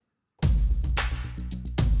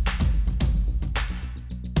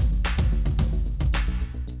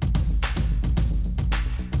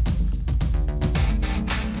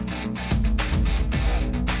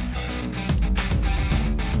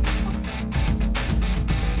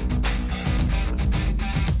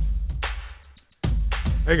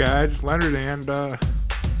Hey guys, it's Leonard and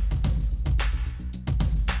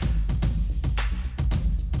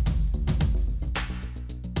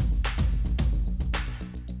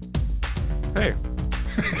hey.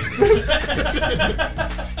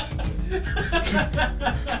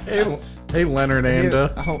 Hey, Leonard and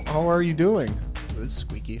How are you doing? It's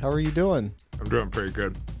Squeaky. How are you doing? I'm doing pretty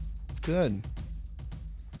good. Good.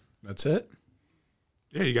 that's it.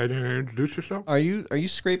 Yeah, you guys didn't introduce yourself? Are you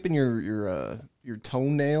scraping your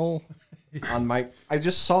toenail on my? I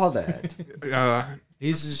just saw that.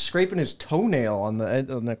 He's just scraping his toenail on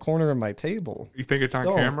the corner of my table. You think it's on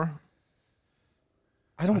Don't. camera?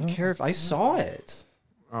 I don't care if I saw it.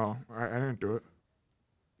 Oh, I didn't do it.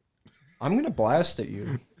 I'm gonna blast at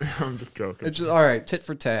you. I'm just joking. It's all right. Tit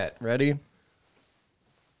for tat. Ready?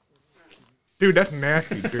 Dude, that's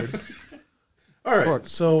nasty, dude. All right.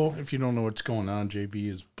 So, if you don't know what's going on, JB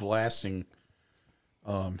is blasting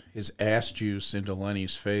his ass juice into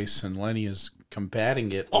Lenny's face, and Lenny is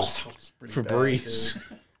combating it with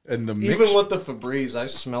Febreze. And the Even with the Febreze, I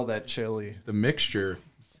smell that chili. the mixture.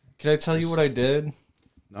 Can I tell you what I did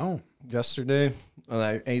No. yesterday? When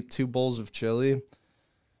I ate 2 bowls of chili.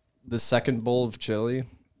 The second bowl of chili,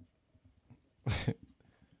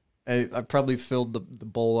 I probably filled the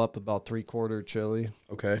bowl up about 3/4 chili.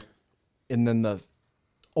 Okay. And then the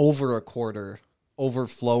over a quarter,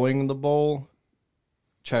 overflowing the bowl,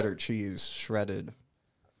 cheddar cheese shredded.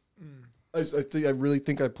 I really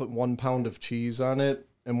think I put 1 pound of cheese on it,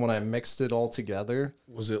 and when I mixed it all together,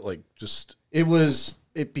 Was it like just...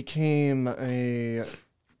 it became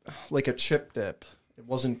like a chip dip. It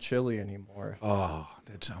wasn't chili anymore. Oh,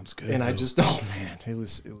 that sounds good. And I just, oh man, it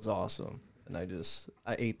was awesome. And I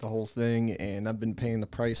ate the whole thing, and I've been paying the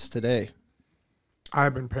price today.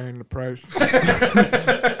 I've been paying the price.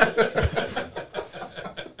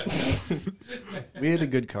 We had a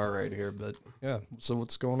good car right here, but yeah. So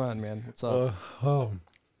what's going on, man? What's up?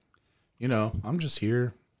 I'm just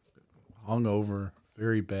here, hungover,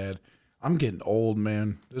 very bad. I'm getting old,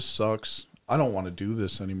 man. This sucks. I don't want to do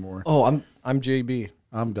this anymore. Oh, I'm JB.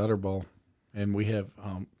 I'm Gutterball, and we have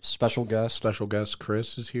Special guest. special guest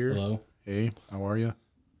Chris is here. Hello. Hey, how are you?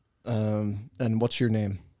 And what's your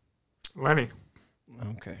name? Lenny.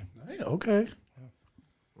 Okay. Hey, okay.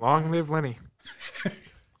 Long live Lenny.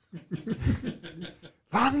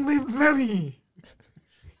 Long live Lenny.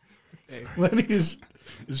 Lenny is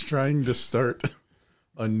trying to start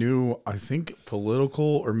a new, I think,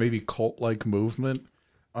 political or maybe cult-like movement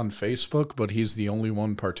on Facebook, but he's the only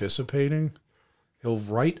one participating. He'll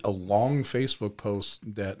write a long Facebook post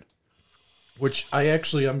which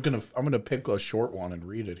I'm gonna pick a short one and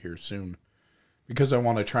read it here soon, because I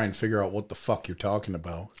want to try and figure out what the fuck you're talking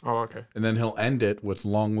about. Oh, okay. And then he'll end it with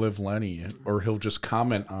 "Long live Lenny," or he'll just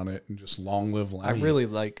comment on it and just "Long live Lenny." I really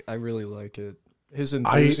like it. His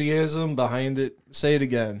enthusiasm behind it. Say it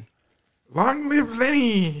again. Long live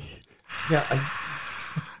Lenny. Yeah.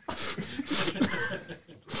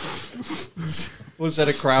 Was that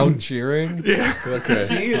a crowd cheering? Yeah. Okay.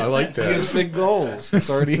 See, I like he that. has big goals.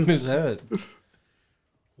 It's already in his head.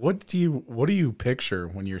 What do you picture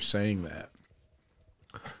when you're saying that?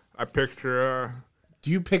 I picture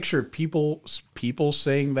Do you picture people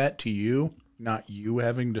saying that to you, not you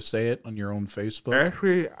having to say it on your own Facebook?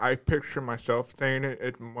 actually, I picture myself saying it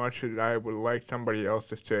as much as I would like somebody else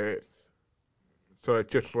to say it. So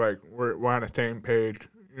it's just like we're on the same page.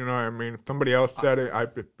 You know what I mean? If somebody else said it,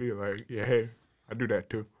 I'd be like, yeah, hey, I do that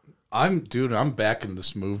too. I'm backing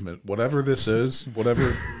this movement. Whatever this is, whatever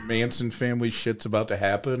Manson family shit's about to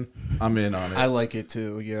happen, I'm in on it. I like it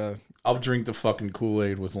too. Yeah. I'll drink the fucking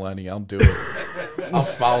Kool-Aid with Lenny. I'll do it. I'll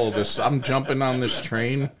follow this. I'm jumping on this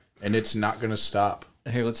train, and it's not going to stop.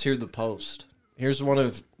 Hey, let's hear the post. Here's one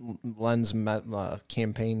of Len's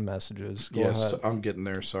campaign messages. Go Yes, ahead. I'm getting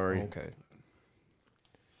there. Sorry. Okay.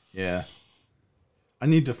 Yeah. I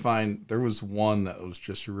need to find... There was one that was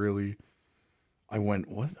just really... I went,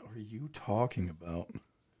 what are you talking about?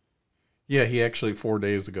 Yeah, he actually 4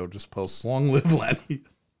 days ago just posts, "Long live Lenny."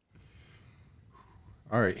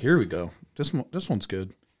 All right, here we go. This one's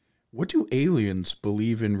good. What do aliens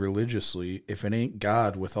believe in religiously if it ain't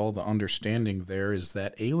God, with all the understanding there is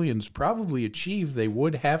that aliens probably achieve they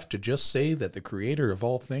would have to just say that the creator of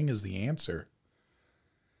all things is the answer?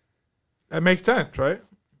 That makes sense, right?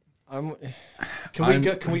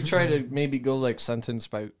 Can we try to maybe go like sentence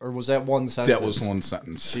by, or was that one sentence? That was one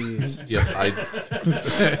sentence. Jeez. Yeah,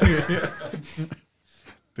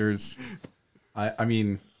 I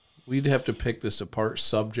mean, we'd have to pick this apart,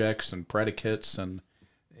 subjects and predicates, and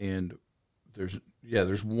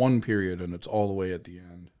there's one period, and it's all the way at the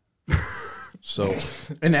end. So,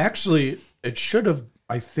 and actually, it should have.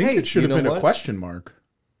 I think it should have been a question mark.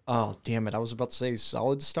 Oh, damn it. I was about to say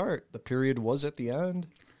solid start. The period was at the end.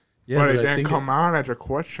 Yeah, but it I didn't think come on as a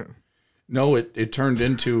question. no, it turned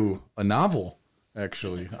into a novel.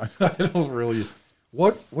 Actually, I don't really.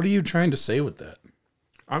 What are you trying to say with that?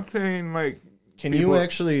 I'm saying, like... Can you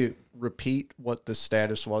actually repeat what the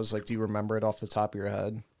status was? Like, do you remember it off the top of your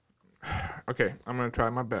head? Okay, I'm going to try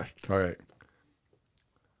my best. All right.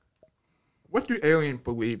 What do aliens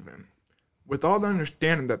believe in? With all the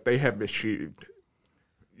understanding that they have achieved,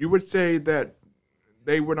 you would say that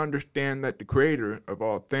they would understand that the creator of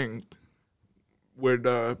all things would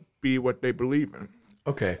be what they believe in.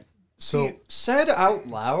 Okay. So See, said out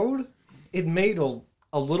loud, it made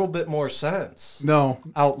a little bit more sense. no,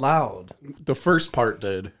 Out loud. the first part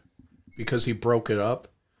did because he broke it up,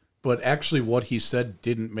 but actually what he said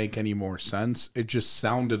didn't make any more sense. It just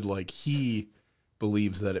sounded like he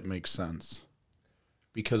believes that it makes sense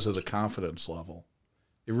because of the confidence level.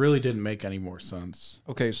 It really didn't make any more sense.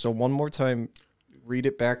 Okay, so one more time, read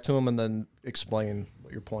it back to him and then explain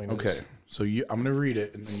what your point is. Okay. So I'm going to read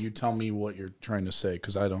it and then you tell me what you're trying to say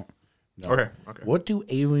because I don't know. Okay. What do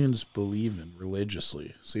aliens believe in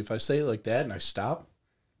religiously? See, if I say it like that and I stop,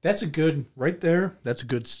 that's a good, right there, that's a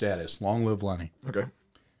good status. Long live Lenny. Okay.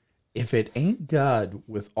 If it ain't God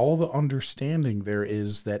with all the understanding there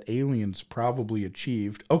is that aliens probably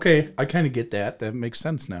achieved, okay, I kind of get that. That makes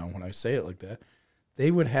sense now when I say it like that.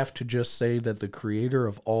 They would have to just say that the creator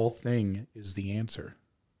of all thing is the answer.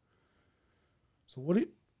 So what do you...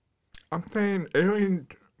 I'm saying aliens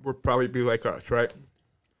would probably be like us, right?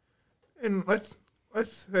 And let's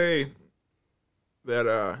say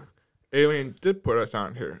that aliens did put us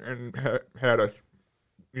on here and had us,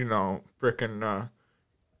 frickin',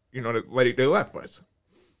 they left us.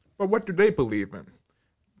 But what do they believe in?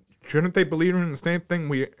 Shouldn't they believe in the same thing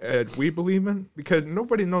we believe in? Because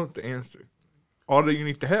nobody knows the answer. All that you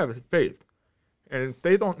need to have is faith. And if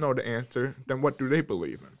they don't know the answer, then what do they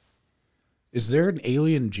believe in? Is there an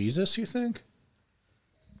alien Jesus, you think?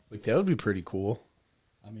 Like, that would be pretty cool.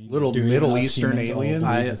 I mean, Little do Middle us Eastern humans all alien?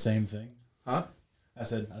 believe the same thing. Huh? I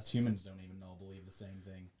said us humans don't even all believe the same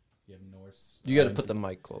thing. You have Norse. You got to put the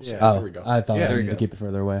mic closer. Yeah, Oh, there we go. I thought Yeah, I there you needed to go. keep it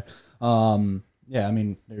further away. Yeah, I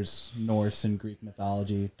mean, there's Norse and Greek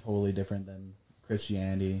mythology, totally different than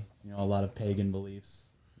Christianity. A lot of pagan beliefs.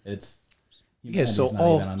 Humanity's so not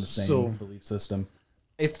all- even on the same so- belief system.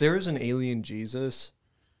 If there is an alien Jesus,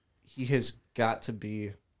 he has got to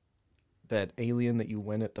be that alien that you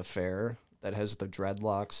win at the fair that has the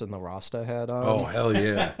dreadlocks and the Rasta hat on. Oh, hell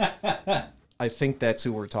yeah. I think that's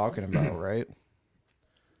who we're talking about, right?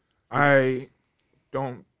 I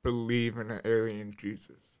don't believe in an alien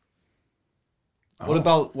Jesus. What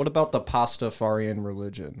about the Pastafarian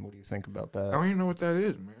religion? What do you think about I that? don't even know what that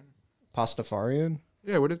is, man. Pastafarian?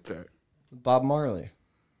 Yeah, what is that? Bob Marley.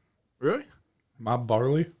 Really? Mob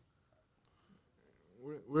Barley?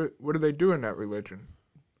 What do they do in that religion?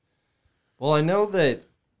 Well, I know that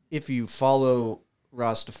if you follow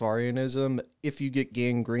Rastafarianism, if you get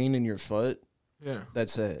gangrene in your foot, Yeah.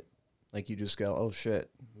 that's it. Like you just go, oh shit,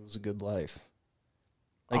 it was a good life.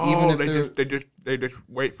 Like Oh, even if they just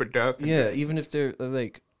wait for death. yeah, even if they're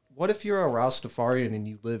like, what if you're a Rastafarian and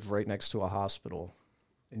you live right next to a hospital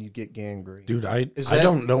and you get gangrene? Dude, I that-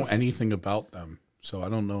 don't know anything about them, so I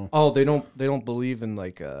don't know. Oh, they don't believe in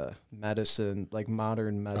like medicine, like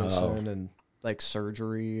modern medicine and like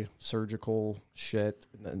surgical shit.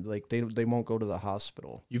 And then, like they won't go to the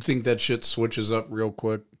hospital. You think that shit switches up real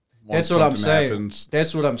quick? once That's what I'm something saying. happens?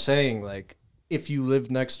 That's what I'm saying. Like if you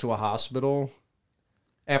live next to a hospital,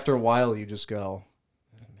 after a while you just go,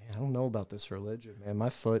 man, I don't know about this religion, man.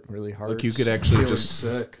 My foot really hurts. Like you could actually I'm just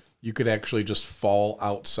sick. You could actually just fall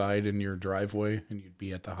outside in your driveway and you'd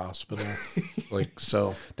be at the hospital. Like,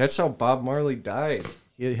 so. That's how Bob Marley died.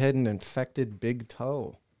 He had an infected big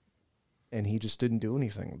toe, and he just didn't do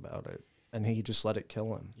anything about it, and he just let it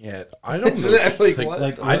kill him. Yeah, I don't know. Like, Like,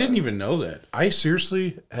 what? I didn't even know that. I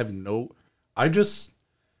seriously have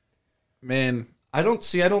man, I don't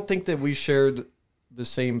think that we shared the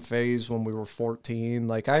same phase when we were 14.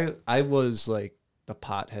 Like I was like the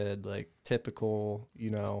pothead, like typical,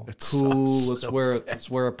 cool. sounds so Let's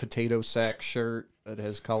wear a potato sack shirt that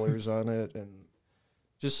has colors on it and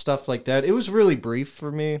just stuff like that. It was really brief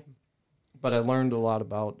for me, but I learned a lot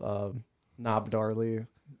about Knob Darley.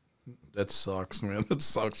 that sucks, man. That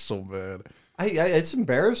sucks so bad. It's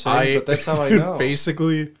embarrassing, but that's how I know.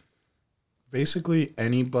 Basically,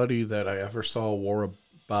 anybody that I ever saw wore a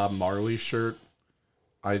Bob Marley shirt,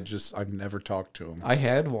 I've never talked to him. I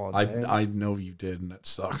had one. man. I know you did, and that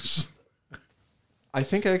sucks. I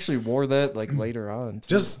think I actually wore that like later on.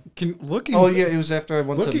 Too. Looking. Oh yeah, it was after I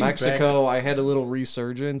went to looking Mexico. I had a little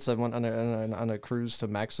resurgence. I went on a cruise to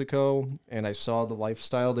Mexico, and I saw the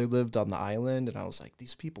lifestyle they lived on the island, and I was like,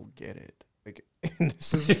 these people get it. Like,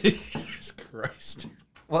 this is Jesus Christ.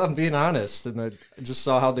 well, I'm being honest, and I just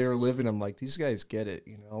saw how they were living. I'm like, these guys get it,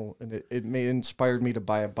 you know. And it inspired me to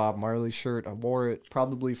buy a Bob Marley shirt. I wore it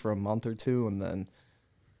probably for a month or two, and then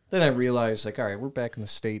I realized, like, all right, we're back in the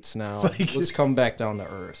States now. Like, let's come back down to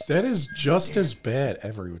earth. That is just as bad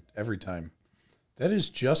every time. That is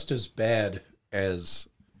just as bad as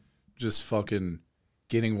just fucking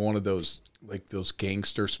getting one of those, like, those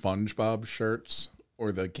gangster SpongeBob shirts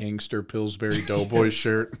or the gangster Pillsbury Doughboy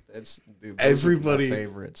shirt. That's everybody are my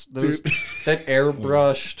favorites. Those that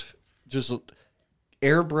airbrushed, just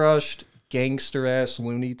airbrushed gangster ass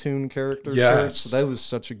Looney Tune character shirts. That was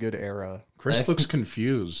such a good era. Chris looks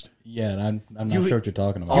confused. Yeah, and I'm not sure what you're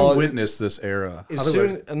talking about. You witnessed this era.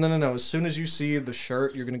 No. As soon as you see the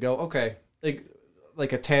shirt, you're gonna go, okay,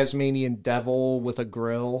 like a Tasmanian devil with a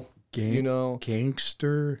grill. You know,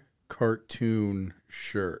 gangster cartoon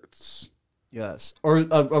shirts. Yes, or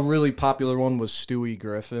a really popular one was Stewie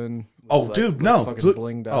Griffin. Oh, dude, no. Fucking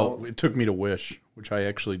blinged out. Oh, it took me to Wish, which I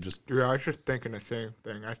actually just... Dude, I was just thinking the same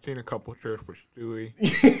thing. I've seen a couple shirts with Stewie.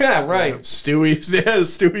 Yeah, right.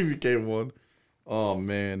 Stewie became one. Oh,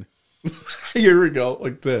 man. Here we go,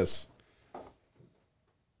 like this.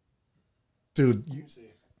 Dude.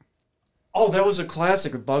 Oh, that was a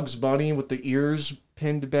classic. Bugs Bunny with the ears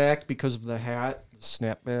pinned back because of the hat, the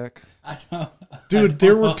snapback. Dude,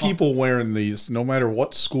 there were people wearing these no matter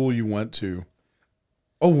what school you went to.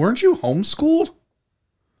 Oh, weren't you homeschooled?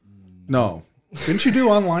 No. Didn't you do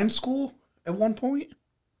online school at one point?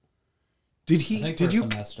 Did you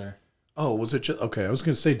semester? Oh, was it just okay? I was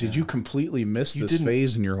going to say, did you completely miss this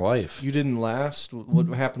phase in your life? You didn't last. What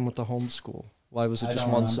happened with the homeschool? Why was it just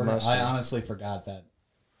one semester? I honestly forgot that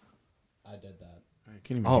I did that. I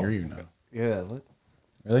can't even hear you now. Yeah.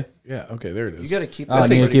 Really? Yeah. Okay, there it is. You got to keep. I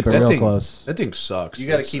need to keep it real close. That thing sucks. You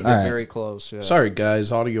got to keep it very close. Yeah. Sorry,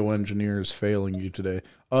 guys. Audio engineer is failing you today.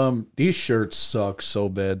 These shirts suck so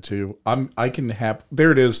bad too. I can have.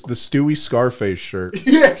 There it is. The Stewie Scarface shirt.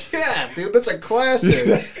 Yeah, dude. That's a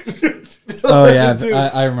classic. Oh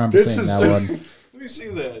yeah, I remember seeing that one. Let me see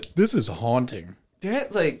that. This is haunting.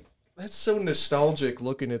 That's so nostalgic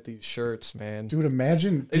looking at these shirts, man. Dude,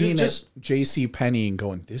 imagine being at J.C. Penney and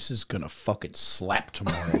going, "This is gonna fucking slap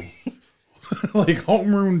tomorrow." Like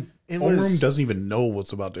homeroom doesn't even know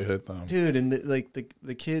what's about to hit them, dude. And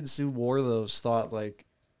the kids who wore those thought like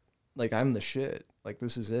I'm the shit. Like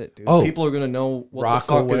this is it, dude. Oh, people are gonna know what the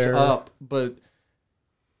fuck is up, but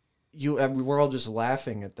we're all just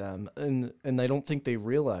laughing at them, and I don't think they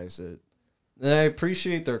realize it. And I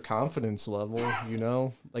appreciate their confidence level, you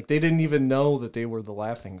know? Like, they didn't even know that they were the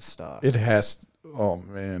laughing stock. Oh,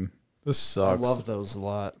 man. This sucks. I love those a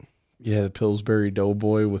lot. Yeah, the Pillsbury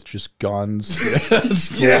Doughboy with just guns.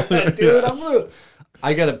 Yeah, dude,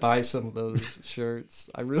 I gotta buy some of those shirts.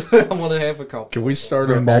 I want to have a couple. Can we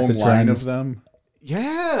start our own line of them?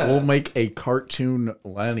 Yeah. We'll make a cartoon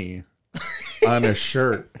Lenny on a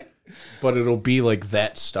shirt, but it'll be like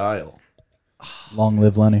that style. Long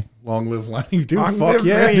live Lenny. Long live Lenny, dude. Fuck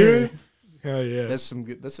yeah, Lenny. Dude. Hell yeah. That's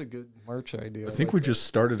a good merch idea. I think we just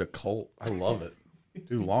started a cult. I love it.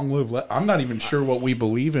 Dude, long live Lenny. I'm not even sure what we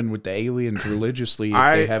believe in with the aliens religiously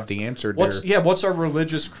if they have the answer there. What's our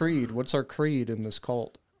religious creed? What's our creed in this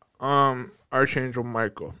cult? Archangel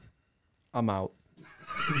Michael. I'm out.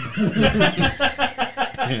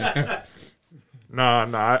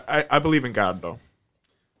 No, I believe in God though.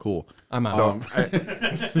 Cool. I'm out.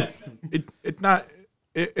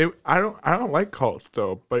 I don't like cults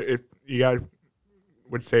though, but if you guys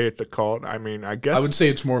would say it's a cult, I mean, I guess I would say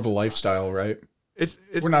it's more of a lifestyle, right?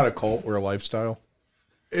 We're not a cult, we're a lifestyle.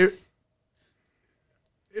 It's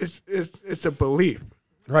a belief.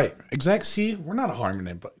 Right. Exactly. See, we're not harming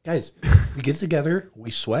it, but guys, we get together, we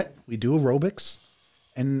sweat, we do aerobics,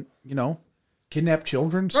 and kidnap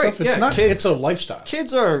children stuff. Right, it's a lifestyle.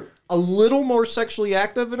 Kids are a little more sexually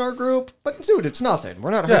active in our group, but dude, it's nothing.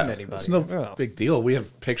 We're not hurting anybody. It's no big deal. We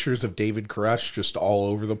have pictures of David Koresh just all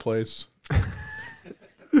over the place.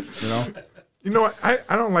 You know what?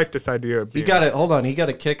 I don't like this idea of being... Hold on. He got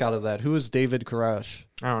a kick out of that. Who is David Koresh?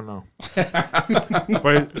 I don't know.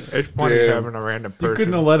 But it's funny having a random person. You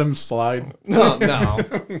couldn't have let him slide. No.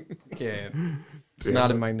 Can't. It's not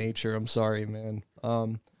in my nature. I'm sorry, man.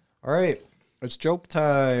 All right. It's joke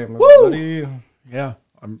time, everybody. Woo! Yeah.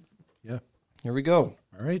 Here we go.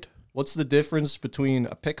 All right. What's the difference between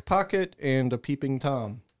a pickpocket and a peeping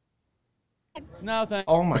Tom? No, thanks.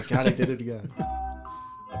 Oh my God, I did it again.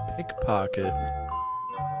 A pickpocket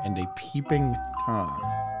and a peeping Tom.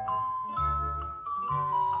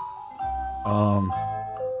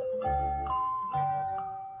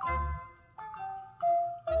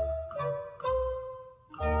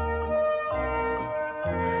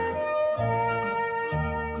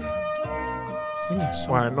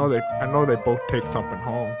 Well, I know they both take something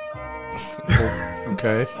home.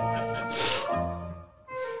 Okay.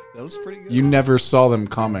 That was pretty good. You never saw them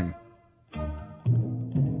coming.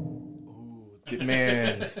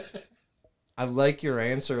 Man, I like your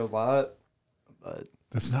answer a lot, but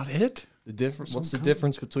That's not it. the difference. What's the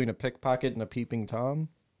difference between a pickpocket and a peeping Tom?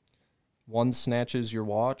 One snatches your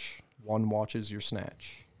watch. One watches your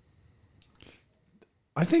snatch.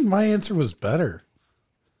 I think my answer was better.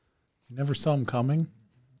 You never saw him coming.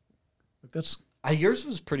 That's Yours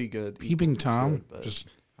was pretty good. peeping Tom. good, but- Just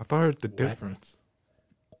I thought it was the difference.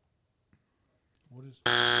 what is?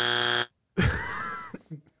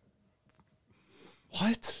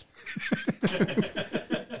 What?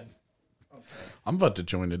 I'm about to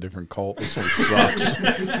join a different cult. This one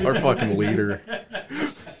sucks. Our fucking leader.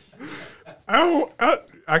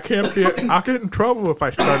 I can't be. I'll get in trouble if I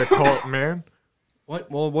start a cult, man. What?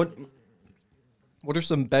 Well, what are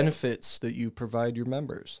some benefits that you provide your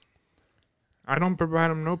members? I don't provide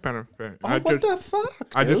them no benefit. Oh, what the fuck?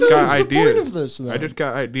 I just What got is the ideas. point of this, then? I just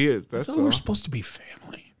got ideas. That's So all. we're supposed to be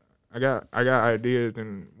family. I got ideas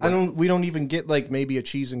and We don't even get like maybe a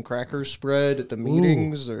cheese and cracker spread at the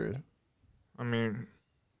meetings or. I mean,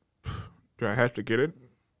 do I have to get it?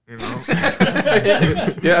 You know,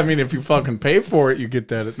 Yeah, I mean, if you fucking pay for it, you get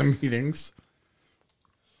that at the meetings.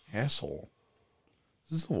 Asshole.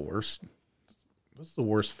 This is the worst. This is the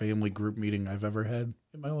worst family group meeting I've ever had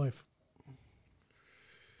in my life.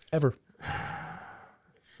 Ever.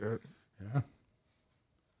 shit. Yeah.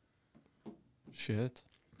 Shit.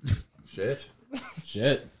 Shit.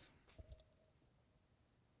 Shit.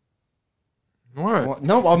 What?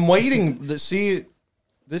 No, I'm waiting. See,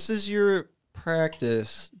 this is your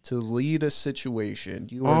practice to lead a situation.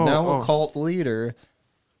 You are now a cult leader.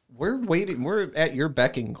 We're waiting. We're at your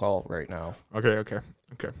beck and call right now. Okay.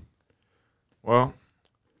 Well,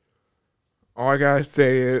 all I gotta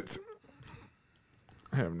say is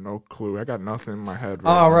I have no clue. I got nothing in my head.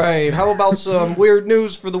 All right. How about some weird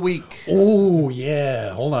news for the week? Oh,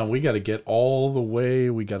 yeah. Hold on. We got to get all the way.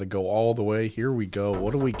 We got to go all the way. Here we go.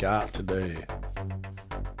 What do we got today?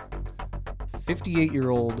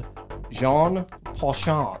 58-year-old Jean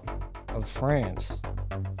Pochon of France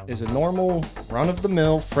is a normal,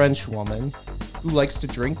 run-of-the-mill French woman who likes to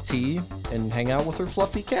drink tea and hang out with her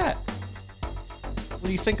fluffy cat. What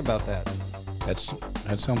do you think about that?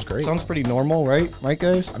 That sounds great. Sounds pretty normal, right? Right,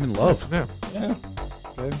 guys? I'm in love. Yeah. Yeah.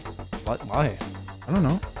 Okay. Why? I don't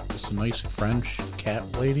know. Just a nice French cat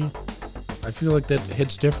lady. I feel like that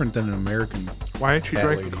hits different than an American. Why ain't you Cat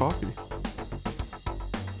drinking lady. coffee?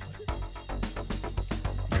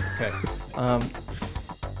 Okay.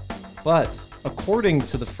 But according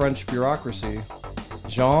to the French bureaucracy,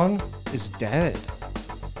 Jean is dead.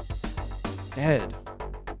 Dead.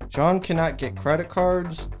 Jean cannot get credit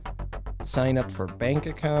cards, sign up for bank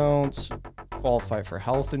accounts, qualify for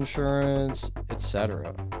health insurance,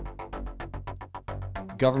 etc.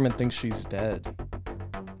 The government thinks she's dead.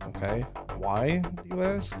 Okay. Why, do you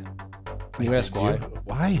ask? Can you ask why?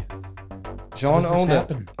 Why? Jean How does this owned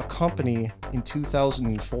happen? a company in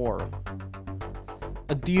 2004.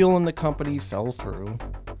 A deal in the company fell through,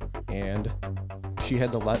 and she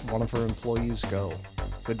had to let one of her employees go.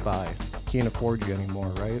 Goodbye. Can't afford you anymore,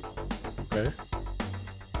 right? Okay.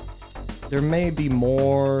 There may be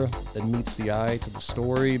more than meets the eye to the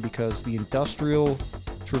story because the Industrial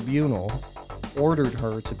Tribunal ordered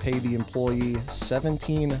her to pay the employee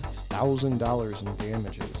 $17,000 in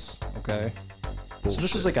damages. Okay? So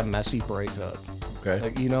this is like a messy breakup. Okay.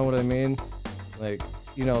 Like, you know what I mean? Like,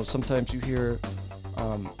 you know, sometimes you hear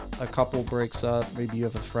a couple breaks up. Maybe you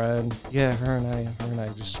have a friend. Yeah, her and I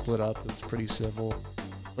just split up. It was pretty civil.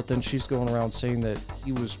 But then she's going around saying that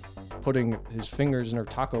he was putting his fingers in her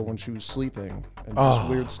taco when she was sleeping and just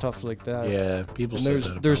weird stuff like that. Yeah, people And say there's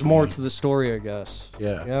that there's about more me. to the story, I guess.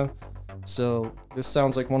 Yeah. Yeah. So this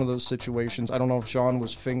sounds like one of those situations. I don't know if Jean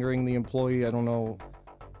was fingering the employee. I don't know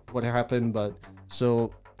what happened, but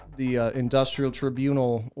so the Industrial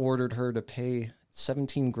Tribunal ordered her to pay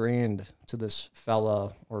 17 grand to this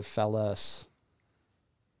fella or fellas.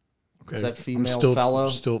 Okay. Is that I'm female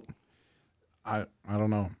fella? I don't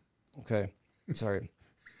know. Okay. Sorry.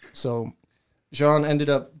 So Jean ended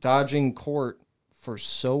up dodging court for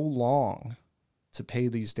so long to pay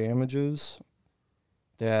these damages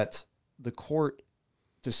that the court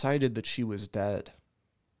decided that she was dead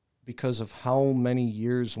because of how many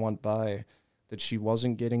years went by that she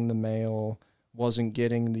wasn't getting the mail, wasn't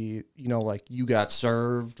getting the, like you got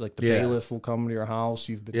served, like the bailiff will come to your house,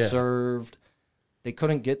 you've been served. They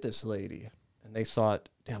couldn't get this lady. And they thought,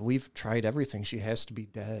 yeah, we've tried everything. She has to be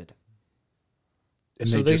dead. And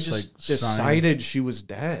so they just decided she was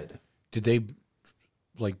dead. Did they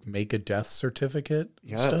like make a death certificate?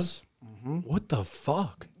 Yes. Mm-hmm. What the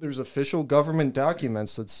fuck? There's official government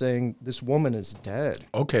documents that's saying this woman is dead.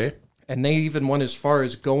 Okay. And they even went as far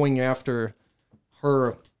as going after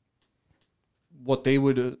her, what they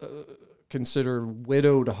would consider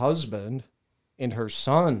widowed husband and her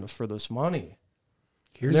son for this money.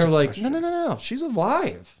 And they're like, no, she's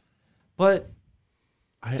alive. But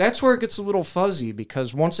that's where it gets a little fuzzy,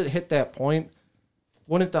 because once it hit that point,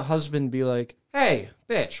 wouldn't the husband be like, hey,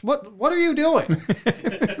 bitch, what are you doing?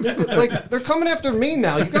 Like, they're coming after me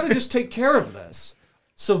now. You got to just take care of this.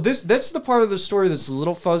 So that's the part of the story that's a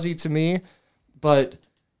little fuzzy to me. But,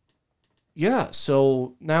 yeah,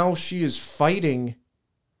 so now she is fighting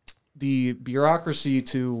the bureaucracy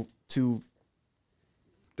to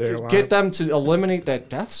get them to eliminate that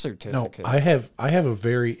death certificate. No, I have a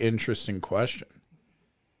very interesting question.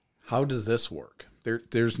 How does this work?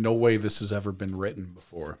 There's no way this has ever been written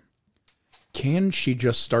before. Can she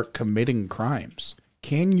just start committing crimes?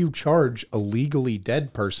 Can you charge a legally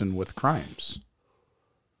dead person with crimes?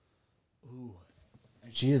 Ooh.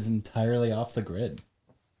 She is entirely off the grid.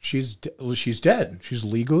 She's dead. She's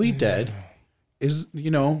legally dead. There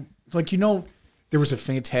was a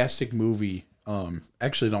fantastic movie.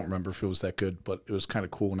 Actually, I don't remember if it was that good, but it was kind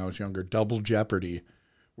of cool when I was younger. Double Jeopardy,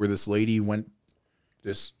 where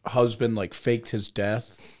this husband like faked his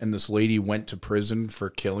death, and this lady went to prison for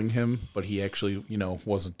killing him, but he actually,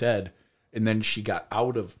 wasn't dead. And then she got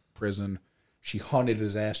out of prison. She hunted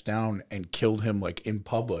his ass down and killed him like in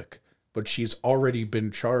public, but she's already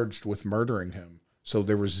been charged with murdering him. So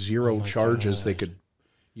there was zero charges they could,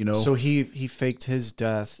 So he faked his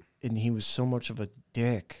death, and he was so much of a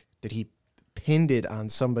dick that he pinned it on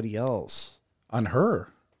somebody else. On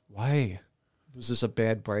her. Why? Was this a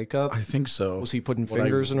bad breakup? I think so. Was he putting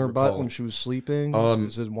fingers in her butt when she was sleeping?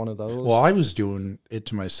 Was it one of those? Well, I was doing it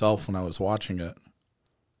to myself when I was watching it.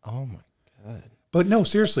 Oh, my God. But no,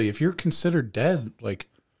 seriously, if you're considered dead, like,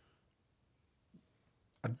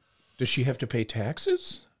 does she have to pay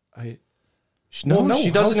taxes? No,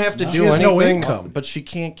 she doesn't have to do anything. No income. But she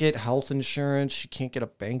can't get health insurance. She can't get a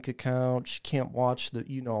bank account. She can't watch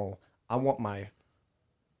I want my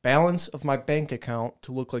balance of my bank account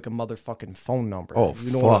to look like a motherfucking phone number. Oh,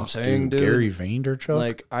 you know what I'm saying, dude? Gary Vaynerchuk?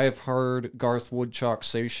 Like, I've heard Garth Woodchuck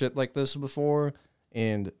say shit like this before,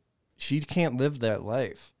 and she can't live that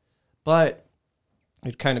life. But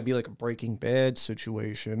it'd kind of be like a Breaking Bad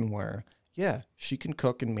situation where, yeah, she can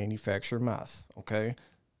cook and manufacture meth, okay?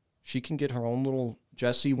 She can get her own little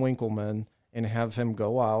Jesse Winkleman and have him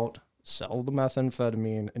go out, sell the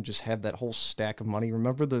methamphetamine, and just have that whole stack of money.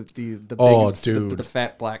 Remember the big, the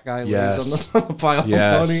fat black guy lays on the pile of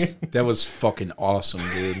money? That was fucking awesome,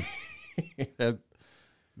 dude.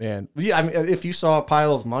 Man. Yeah, I mean, if you saw a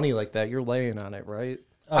pile of money like that, you're laying on it, right?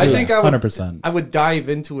 I think I would 100%. I would dive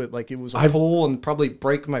into it like it was a pool and probably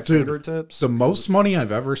break my fingertips. The most money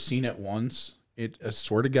I've ever seen at once, I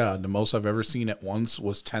swear to God, the most I've ever seen at once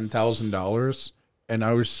was $10,000, and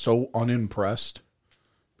I was so unimpressed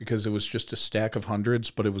because it was just a stack of hundreds,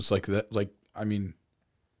 but it was like that,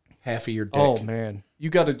 half of your dick. Oh man, you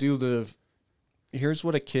got to do here's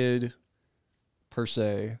what a kid, per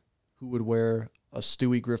se, who would wear a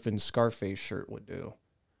Stewie Griffin Scarface shirt would do.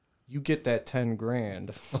 You get that 10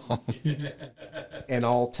 grand and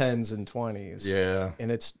all 10s and 20s. Yeah. And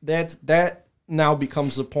that now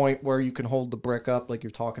becomes the point where you can hold the brick up like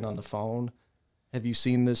you're talking on the phone. Have you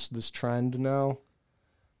seen this trend now?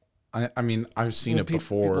 I mean, I've seen it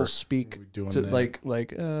before. People speak to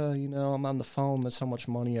I'm on the phone. That's how much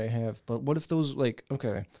money I have. But what if those,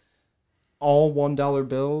 all $1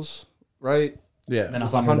 bills, right? Yeah. Then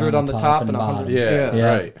with 100 on the top and 100.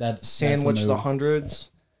 Yeah, right. That's sandwich the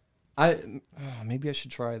hundreds. Maybe I should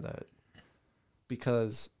try that,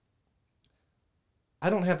 because I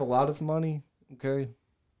don't have a lot of money, okay?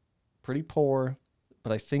 Pretty poor,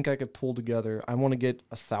 but I think I could pull together. I want to get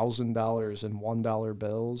 $1,000 in $1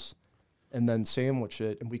 bills and then sandwich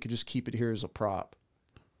it, and we could just keep it here as a prop.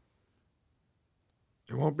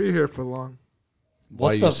 It won't be here for long.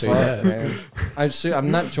 Why you say that, man? I'm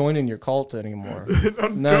not joining your cult anymore.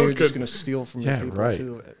 Now you're just going to steal from your people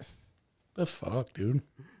too. The fuck, dude?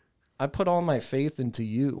 I put all my faith into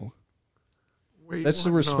you. Wait, that's the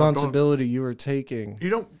responsibility you are taking.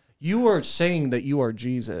 You are saying that you are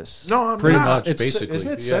Jesus. No, I'm pretty not. much, basically.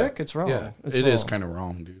 Isn't it sick? It's wrong. Yeah, It's it wrong. is kind of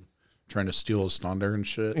wrong, dude. trying to steal his thunder and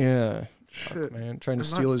shit. Yeah. Shit. Fuck, man. Trying to I'm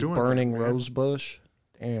steal not his doing burning that, man. rose bush.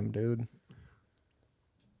 Damn, dude.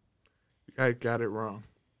 I got it wrong.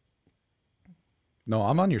 No,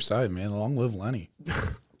 I'm on your side, man. Long live Lenny.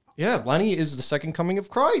 Yeah, Lenny is the second coming of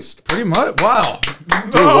Christ. Pretty much. Wow.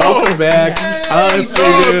 Dude, welcome back. Honestly,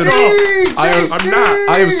 dude.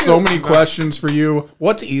 I have so many questions for you.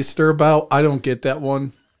 What's Easter about? I don't get that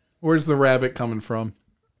one. Where's the rabbit coming from?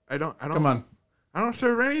 I don't. Come on. I don't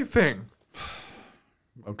serve anything.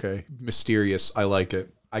 Okay. Mysterious. I like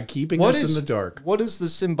it. I'm keeping What us is- in the dark. What is the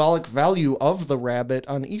symbolic value of the rabbit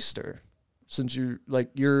on Easter? Since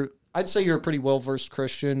I'd say you're a pretty well-versed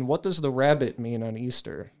Christian. What does the rabbit mean on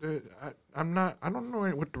Easter? Dude, I'm not. I don't know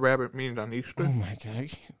what the rabbit means on Easter. Oh my God, I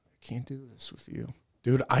can't do this with you.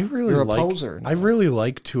 Dude, I really You're a like poser now. I really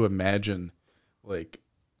like to imagine, like,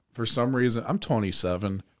 for some reason, I'm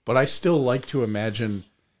 27, but I still like to imagine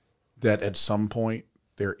that at some point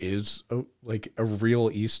there is a real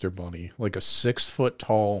Easter bunny, like a 6 foot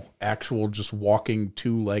tall, actual just walking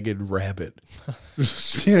 2-legged rabbit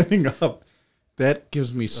standing up. That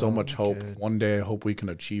gives me so much hope. God. One day I hope we can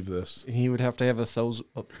achieve this. He would have to have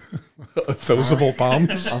Thosable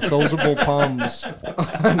palms? thosable palms.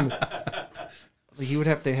 He would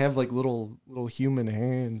have to have like little human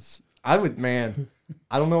hands. I would, man.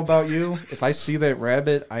 I don't know about you. If I see that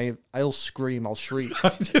rabbit, I'll scream. I'll shriek.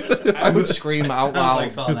 I would scream out Sounds loud.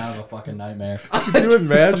 like something out of a fucking nightmare. Can you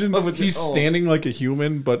imagine? But with the- He's standing like a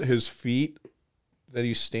human, but his feet that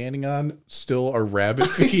he's standing on still are rabbit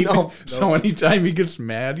feet. No. So anytime he gets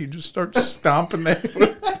mad, he just starts stomping that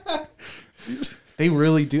foot. They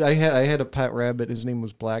really do. I had a pet rabbit. His name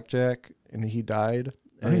was Blackjack, and he died.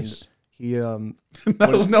 Nice. And he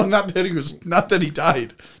No, not that he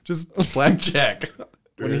died. Just Blackjack.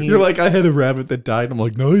 When he- You're like, I had a rabbit that died. I'm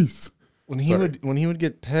like, nice. when he would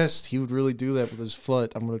get pissed, he would really do that with his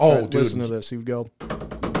foot. I'm gonna try to listen to this. He would go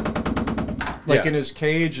like in his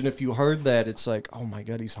cage, and if you heard that, it's like, oh my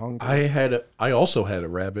God, he's hungry. I also had a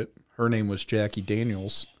rabbit. Her name was Jackie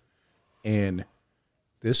Daniels, and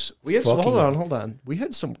this hold on. We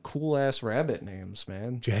had some cool ass rabbit names,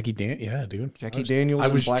 man. Yeah, dude. Jackie Daniels. I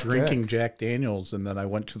was and drinking Blackjack. Jack Daniels, and then I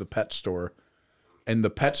went to the pet store, and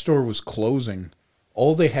the pet store was closing.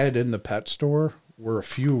 All they had in the pet store were a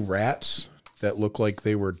few rats that looked like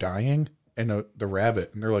they were dying, and the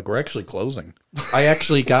rabbit. And they're like, "We're actually closing."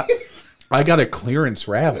 I got a clearance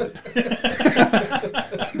rabbit.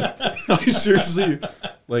 I seriously,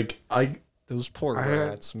 Those poor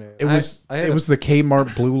rats, man. It was the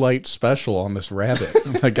Kmart blue light special on this rabbit.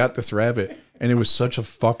 I got this rabbit, and it was such a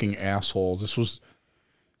fucking asshole.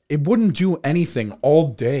 It wouldn't do anything all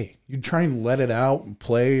day. You'd try and let it out and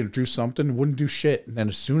play or do something, it wouldn't do shit. And then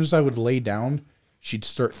as soon as I would lay down, she'd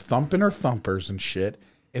start thumping her thumpers and shit,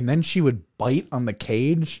 and then she would bite on the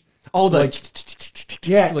cage. Oh,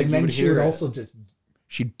 Yeah, like and you then would she hear would it. also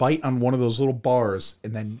she'd bite on one of those little bars,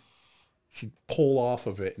 and then she'd pull off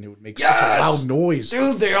of it, and it would make such a loud noise.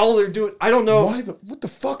 Dude, they're doing. I don't know What the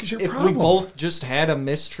fuck is your if problem? we both just had a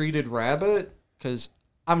mistreated rabbit. Because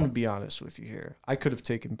I'm gonna be honest with you here, I could have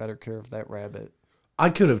taken better care of that rabbit. I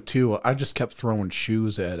could have too. I just kept throwing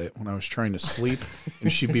shoes at it when I was trying to sleep,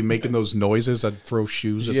 and she'd be making those noises. I'd throw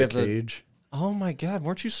shoes Did you at the have the- cage. Oh my God,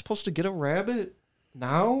 weren't you supposed to get a rabbit?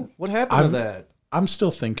 Now what happened to that? I'm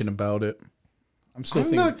still thinking about it. I'm still I'm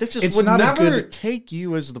thinking. not, that just it's would not never a good. take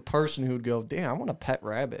you as the person who'd go, damn, I want a pet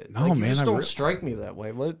rabbit. No, you man, just I don't re- strike me that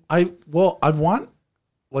way. What? I want,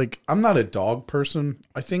 I'm not a dog person.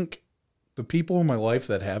 I think the people in my life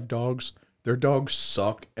that have dogs, their dogs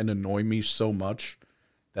suck and annoy me so much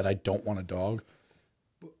that I don't want a dog.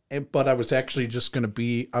 But I was actually just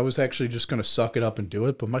gonna suck it up and do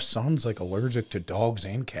it. But my son's like allergic to dogs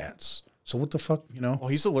and cats. So what the fuck, Oh,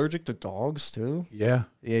 he's allergic to dogs too. Yeah.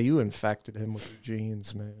 Yeah, you infected him with your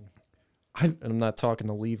genes, man. And I'm not talking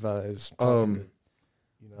to Levi's.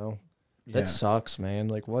 Yeah. That sucks, man.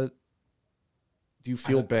 Like, what? Do you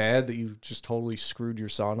feel bad that you just totally screwed your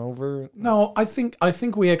son over? No, I think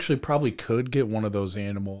we actually probably could get one of those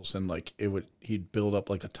animals, and he'd build up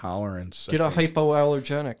like a tolerance. Get a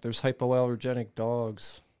hypoallergenic. There's hypoallergenic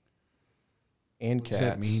dogs and What cats. does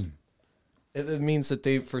that mean? It means that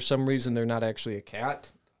for some reason, they're not actually a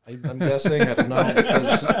cat. I'm guessing. I don't know.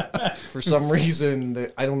 Because for some reason,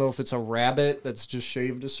 I don't know if it's a rabbit that's just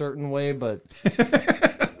shaved a certain way, but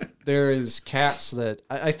there is cats that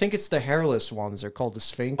I think it's the hairless ones. They're called the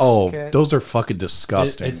Sphinx. Oh, cat. those are fucking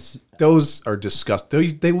disgusting. Those are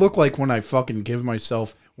disgusting. They look like when I fucking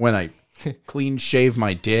when I clean shave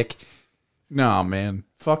my dick. No, man.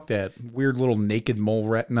 Fuck that. Weird little naked mole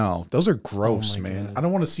rat. No, those are gross, man. God. I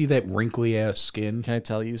don't want to see that wrinkly ass skin. Can I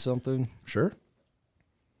tell you something? Sure.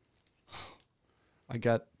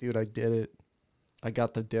 I did it. I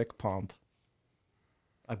got the dick pump.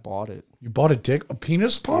 I bought it. You bought a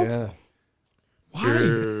penis pump? Yeah. Why?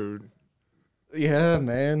 Dude, Yeah,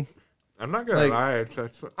 man. I'm not gonna lie.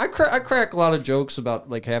 That's I crack a lot of jokes about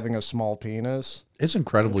like having a small penis. It's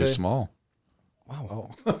incredibly Okay. small.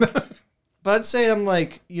 Wow. But I'd say I'm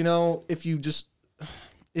like, if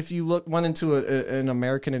you went into an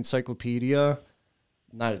American encyclopedia,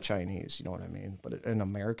 not a Chinese, you know what I mean, but an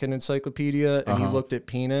American encyclopedia, and you looked at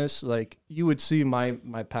penis, like you would see my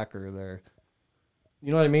pecker there.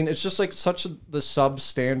 You know what I mean? It's just like the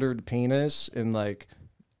substandard penis, and like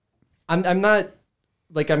I'm not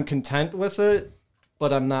like I'm content with it,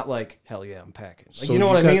 but I'm not like hell yeah I'm packing. Like, So you know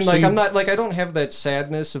you what I got- mean? so Like you- I'm not like I don't have that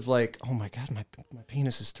sadness of like oh my god my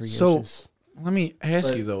penis is 3 inches. Let me ask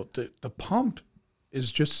But- you though, the pump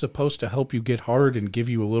is just supposed to help you get hard and give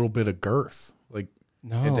you a little bit of girth. Like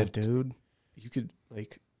No, dude. You could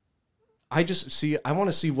like I want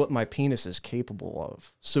to see what my penis is capable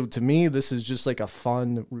of. So to me this is just like a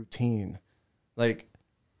fun routine. Like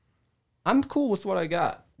I'm cool with what I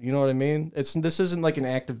got. You know what I mean? This isn't like an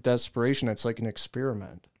act of desperation, it's like an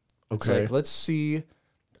experiment. It's Okay. like let's see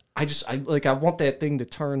I want that thing to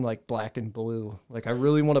turn like black and blue. Like I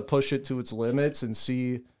really want to push it to its limits and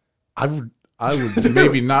see I would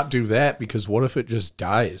maybe not do that because what if it just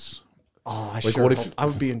dies? Oh, what if- I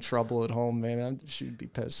would be in trouble at home, man. She'd be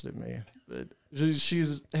pissed at me. But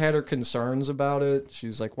she's had her concerns about it.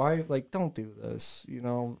 She's like, "Why? Like, don't do this."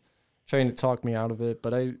 Trying to talk me out of it.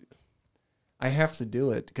 But I have to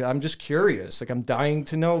do it because I'm just curious. Like, I'm dying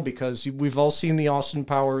to know because we've all seen the Austin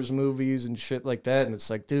Powers movies and shit like that, and it's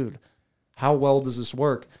like, dude, how well does this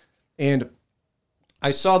work? And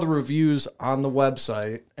I saw the reviews on the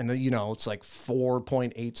website, and it's like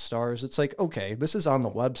 4.8 stars. It's like, okay, this is on the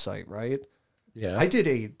website, right? Yeah. I did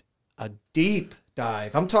a deep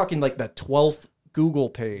dive. I'm talking like the 12th Google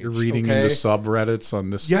page. You're reading okay? into subreddits on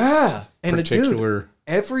this Yeah, and particular. dude,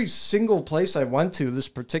 every single place I went to, this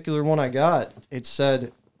particular one I got, it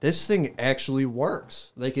said this thing actually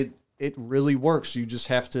works. Like it really works. You just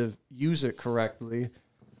have to use it correctly,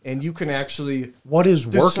 and you can actually What is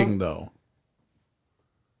There's working some- though?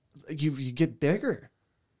 you get bigger,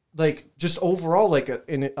 like just overall like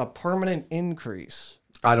a permanent increase.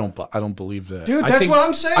 I don't believe that, Dude, that's what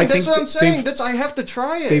I'm saying. That's what I'm saying. I have to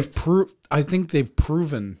try it. I think they've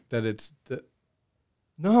proven that it's that.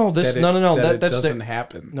 No, That it that's doesn't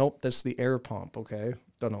happen. Nope, that's the air pump. Okay,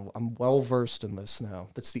 don't know. I'm well versed in this now.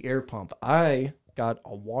 That's the air pump. I got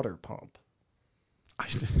a water pump.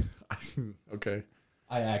 Okay.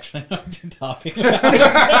 I actually know what you're talking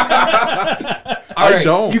All right,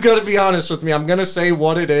 don't. You got to be honest with me. I'm gonna say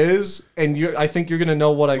what it is, and I think you're gonna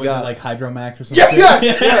know what I Was got. it like Hydromax or something?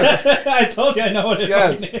 Yes. I told you I know what it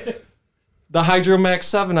Yes. is. The Hydromax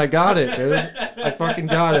 7, I got it, dude. I fucking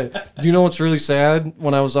got it. Do you know what's really sad?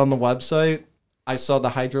 When I was on the website, I saw the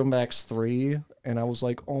Hydromax 3, and I was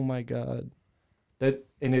like, oh my God. And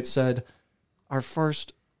it said, our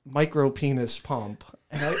first micro penis pump.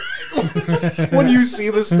 And when you see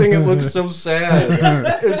this thing, it looks so sad.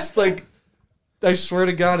 It's like, I swear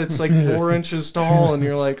to God, it's like 4 inches tall, and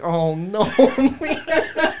you're like, oh no, man.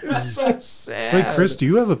 It's so sad. Wait, Chris, do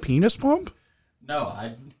you have a penis pump? No,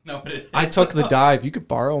 I know what it is. I took the dive. You could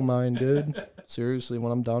borrow mine, dude. Seriously,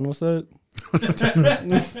 when I'm done with it.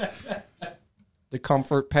 The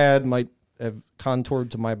comfort pad might have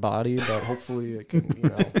contoured to my body, but hopefully it can,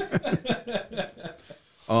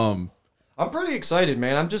 I'm pretty excited,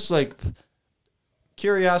 man. I'm just like,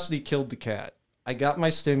 curiosity killed the cat. I got my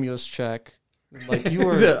stimulus check. Like,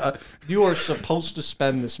 you are supposed to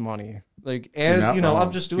spend this money. Like, and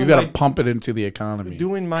I'm just doing You got to pump it into the economy.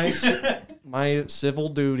 doing my civil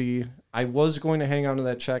duty. I was going to hang on to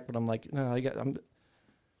that check, but I'm like, no,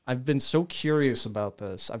 I've been so curious about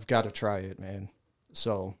this. I've got to try it, man.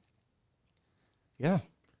 So, yeah,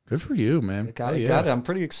 Good for you, man. got it. I'm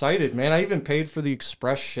pretty excited, man. I even paid for the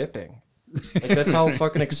express shipping. Like, that's how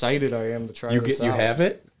fucking excited I am to try this out. You have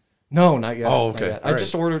it? No, not yet. Oh, not okay. yet. All I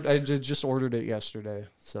just ordered it yesterday.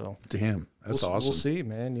 So Damn, that's awesome. We'll see,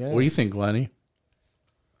 man. Yeah. What do you think, Lenny?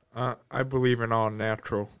 I believe in all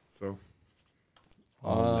natural, so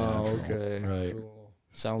Oh, okay. Right. Cool.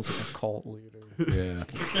 Sounds like a cult leader. Yeah.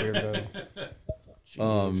 Weirdo.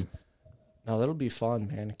 Jeez. No, that'll be fun,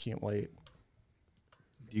 man. I can't wait.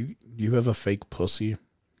 Do you have a fake pussy? Do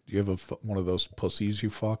you have one of those pussies you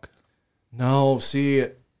fuck? No, see,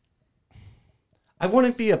 I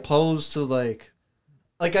wouldn't be opposed to like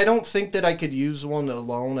I don't think that I could use one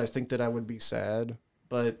alone. I think that I would be sad,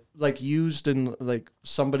 but like used and like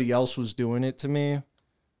somebody else was doing it to me.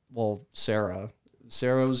 Well, Sarah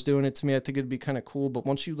Sarah was doing it to me, I think it'd be kind of cool. But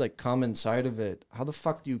once you like come inside of it, how the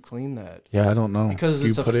fuck do you clean that? Yeah, I don't know. Because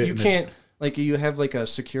you you can't like you have like a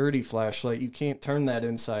security flashlight, you can't turn that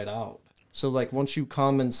inside out. So like once you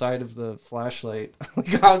come inside of the flashlight,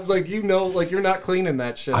 like you're not cleaning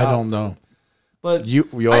that shit. I don't know. But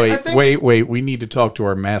wait, we need to talk to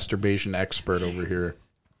our masturbation expert over here.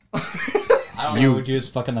 I don't know. Would you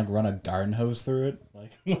just fucking like run a garden hose through it?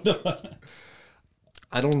 Like, what the fuck?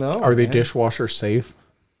 I don't know. Are they dishwasher safe?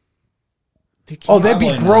 Oh, that'd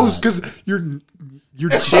be gross because your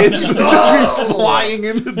shit's flying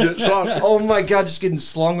in the dishwasher. Oh my god, just getting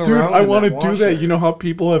slung Dude, around. I want to do that. You know how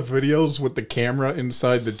people have videos with the camera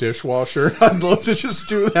inside the dishwasher? I'd love to just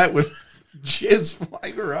do that with jizz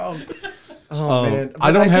flying around. Oh man,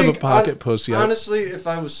 I don't have a pocket pussy. Honestly, if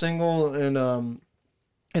I was single and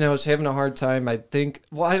I was having a hard time, I think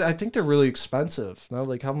they're really expensive. No,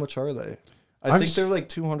 like how much are they? I think they're like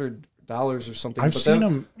 $200 or something. I've seen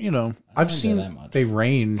them. You know, I've seen that much. They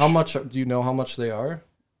range. How much? Do you know how much they are?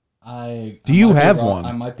 Do you have one?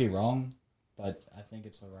 I might be wrong, but I think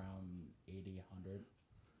it's around 80, 100.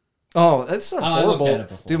 Oh, that's not horrible. I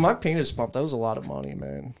looked at it Dude, my penis pump, that was a lot of money,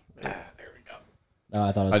 man. There we go. No,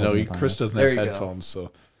 I thought it was. I know Chris doesn't There have you headphones,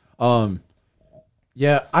 so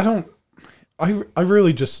yeah, I don't. I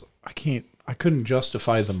really just I couldn't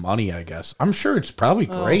justify the money. I guess I'm sure it's probably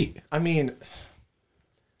great. I mean,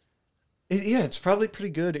 it's probably pretty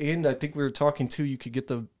good. And I think we were talking too. You could get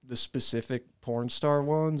the specific porn star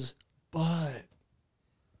ones, but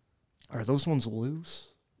are those ones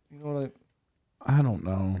loose? You know what I don't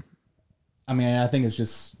know. I mean, I think it's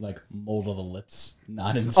just like mold of the lips,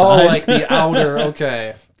 not inside. Oh, like the outer.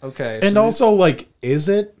 Okay. And so also, like, is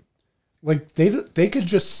it like they could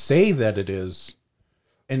just say that it is,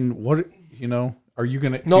 and what are you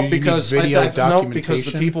gonna? No, do you because need video documentation? no,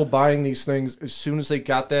 because the people buying these things, as soon as they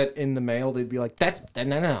got that in the mail, they'd be like,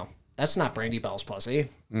 no, that's not Brandy Bell's pussy.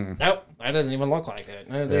 Nope, that doesn't even look like it.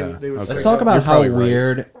 They would Let's talk about You're how probably right.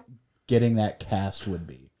 weird getting that cast would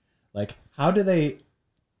be. Like, how do they?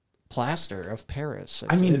 Plaster of Paris.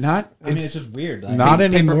 I mean, it's just weird. Like, not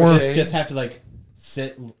anymore. mache. Just have to like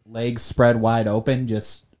sit, legs spread wide open,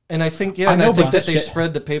 just. And I think, I know, think but that they shit.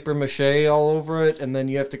 spread the paper mache all over it, and then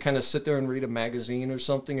you have to kind of sit there and read a magazine or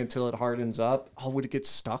something until it hardens up. Oh, would it get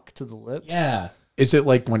stuck to the lips? Yeah. Is it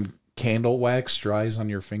like when candle wax dries on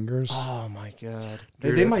your fingers? Oh, my God.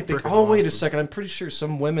 Dude, they might think, freaking wait a awesome. second. I'm pretty sure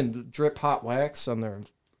some women drip hot wax on their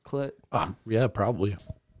clit. Yeah, probably.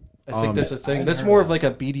 I think that's a thing. That's more of like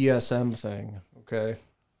a BDSM thing, okay?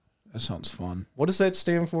 That sounds fun. What does that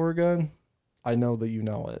stand for again? I know that you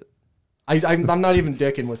know it. I'm not even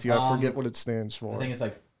dicking with you. I forget what it stands for. I think it's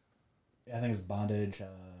bondage.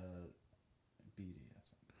 BDSM.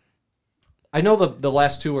 I know the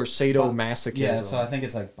last two are sadomasochism. Yeah, so I think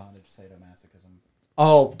it's like bondage, sadomasochism.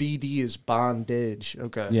 Oh, BD is bondage.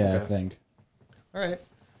 Okay. Yeah, okay. I think. All right.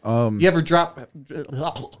 You ever drip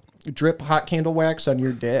hot candle wax on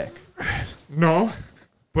your dick? No,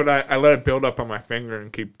 but I let it build up on my finger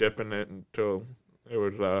and keep dipping it until it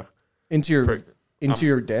was Into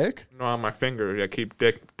your dick? no, on my finger. I keep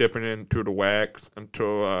dipping into the wax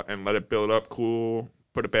until and let it build up, cool.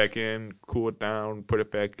 Put it back in, cool it down, put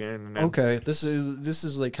it back in. And then Okay, this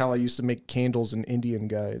is like how I used to make candles in Indian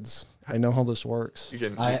guides. I know how this works. you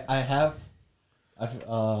can, I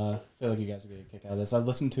feel like you guys are getting a kick out of this. I've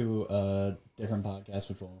listened to a different podcast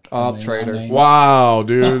before. Trader. Wow,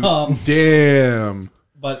 dude. Damn.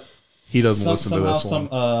 But He doesn't listen to this one.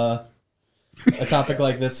 A topic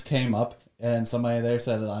like this came up, and somebody there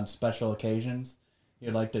said that on special occasions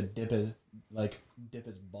he'd like to dip his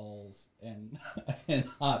balls in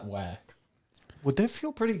hot wax. Would that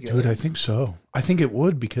feel pretty good? Dude, I think so. I think it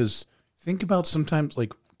would, because think about sometimes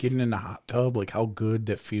like getting in a hot tub, like how good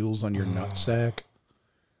that feels on your nutsack.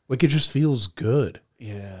 Like it just feels good.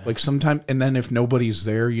 Yeah. Like sometimes, and then if nobody's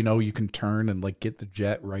there, you can turn and like get the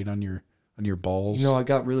jet right on your balls. I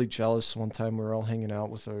got really jealous one time. We were all hanging out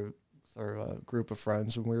with our group of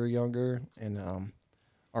friends when we were younger, and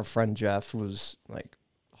our friend Jeff was like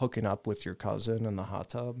hooking up with your cousin in the hot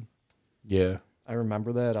tub. Yeah. I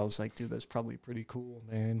remember that. I was like, dude, that's probably pretty cool,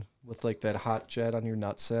 man. With like that hot jet on your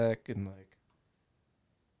nutsack and like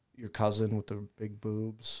your cousin with the big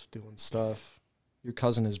boobs doing stuff. Your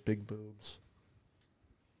cousin has big boobs.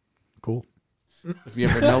 Cool. Have you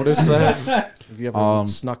ever noticed that? Have you ever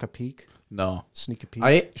snuck a peek? No. Sneak a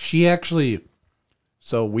peek? She actually,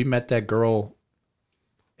 so we met that girl,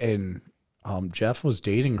 and Jeff was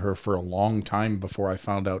dating her for a long time before I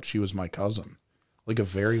found out she was my cousin. Like a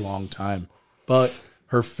very long time. But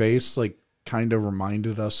her face like kind of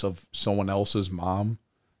reminded us of someone else's mom.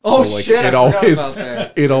 Oh, so, like, shit, it I always forgot about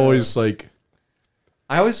that. it always like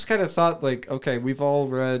I always kind of thought, like, okay, we've all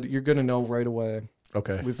read, you're going to know right away.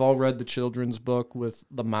 Okay. We've all read the children's book with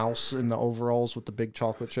the mouse in the overalls with the big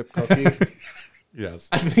chocolate chip cookie. Yes.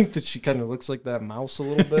 I think that she kind of looks like that mouse a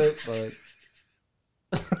little bit, but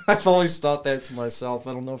I've always thought that to myself.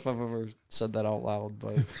 I don't know if I've ever said that out loud,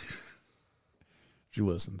 but She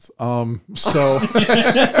listens. So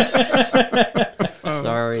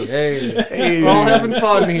sorry. Hey, we're all having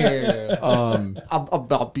fun here.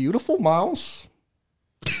 A beautiful mouse.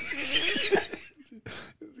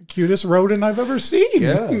 cutest rodent I've ever seen.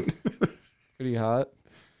 Yeah. Pretty hot.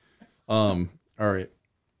 All right.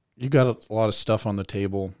 You got a lot of stuff on the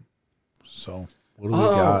table. So what do we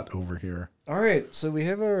got over here? All right. So we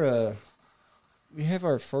have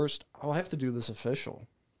our first. I'll have to do this official.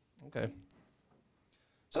 Okay.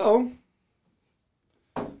 So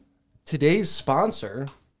today's sponsor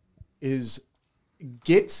is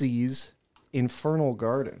Gitsy's Infernal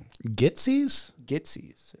Garden. Gitsy's?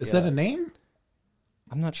 Gitsy's. Is that a name?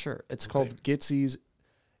 I'm not sure. It's called Gitsy's.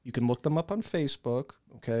 You can look them up on Facebook.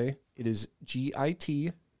 Okay. It is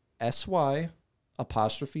GITSY '(S)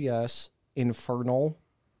 Infernal,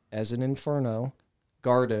 as in Inferno,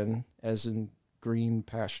 Garden, as in green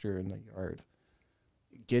pasture in the yard.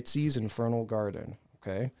 Gitsy's Infernal Garden.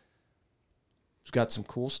 Okay. It's got some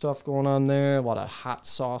cool stuff going on there. A lot of hot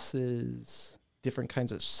sauces, different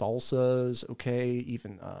kinds of salsas. Okay.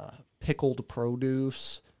 Even pickled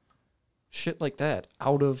produce. Shit like that.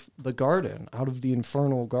 Out of the garden. Out of the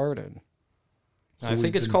Infernal Garden. So I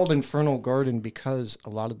think it's called Infernal Garden because a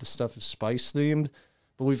lot of the stuff is spice themed.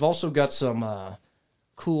 But we've also got some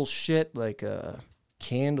cool shit like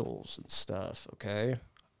candles and stuff, okay?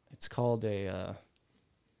 It's called a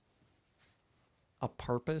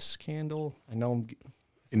purpose candle. I know I'm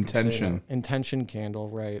Intention. Intention candle,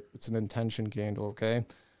 right. It's an intention candle, okay?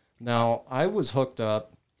 Now, I was hooked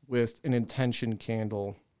up with an intention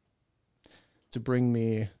candle to bring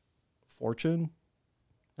me fortune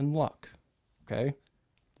and luck, okay?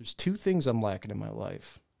 There's two things I'm lacking in my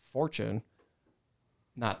life. Fortune,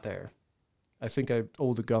 not there. I think I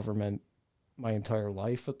owe the government my entire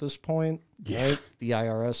life at this point. Yeah. Right? The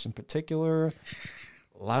IRS in particular.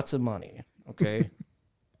 Lots of money, okay?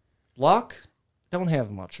 Luck, don't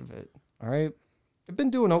have much of it, all right? I've been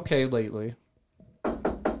doing okay lately.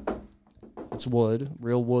 It's wood,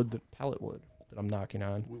 real wood, pellet wood that I'm knocking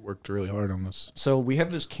on. We worked really hard on this. So we have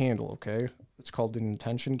this candle, okay? It's called an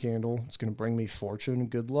intention candle. It's going to bring me fortune and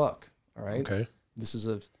good luck, all right? Okay. This is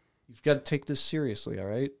you've got to take this seriously, all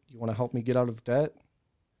right? You want to help me get out of debt?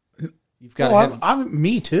 You've got to have... I'm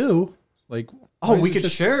me too. Like, we could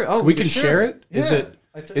share it. Oh, we can share it? Yeah.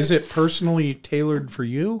 Is it personally tailored for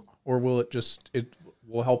you, or will it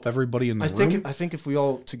will help everybody in the room? I think if we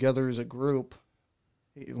all together as a group...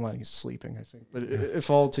 Lenny's sleeping, I think. But if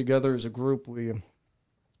all together as a group, we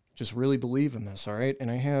just really believe in this, all right?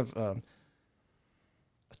 And I have a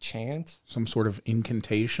chant. Some sort of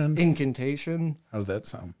incantation? Incantation. How does that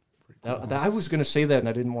sound? I was going to say that, and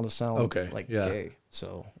I didn't want to sound yeah. gay.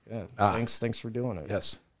 So, yeah, thanks for doing it.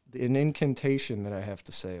 Yes. An incantation that I have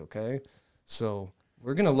to say, okay? So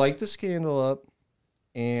we're going to light this candle up,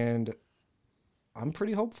 and I'm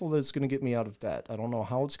pretty hopeful that it's going to get me out of debt. I don't know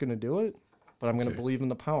how it's going to do it, but I'm going to believe in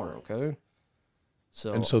the power, okay?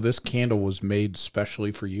 So this candle was made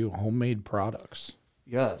specially for you, homemade products.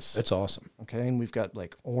 Yes. That's awesome. Okay, and we've got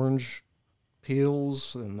like orange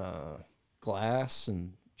peels and glass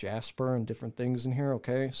and jasper and different things in here,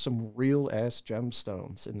 okay? Some real-ass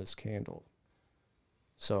gemstones in this candle.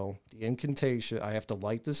 So the incantation, I have to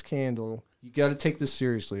light this candle. You got to take this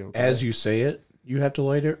seriously, okay? As you say it, you have to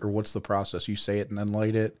light it, or what's the process? You say it and then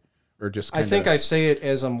light it, or just kinda... I think I say it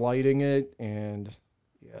as I'm lighting it, and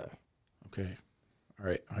yeah. Okay. All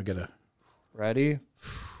right, I got to... Ready?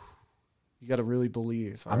 You got to really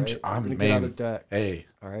believe, all right? I'm going to get out of debt. Hey.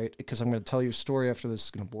 All right? Because I'm going to tell you a story after this. It's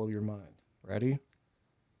going to blow your mind. Ready?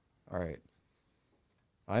 All right.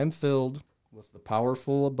 I am filled with the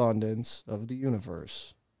powerful abundance of the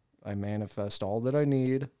universe. I manifest all that I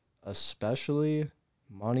need, especially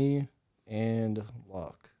money and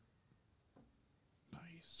luck.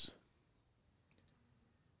 Nice.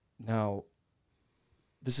 Now,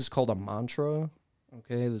 this is called a mantra.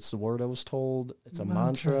 Okay, that's the word I was told. It's a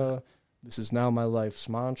mantra. This is now my life's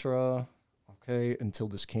mantra. Okay, until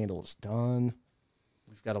this candle is done.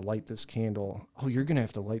 We've got to light this candle. Oh, you're going to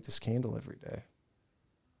have to light this candle every day.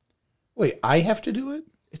 Wait, I have to do it?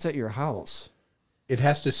 It's at your house. It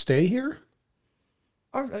has to stay here?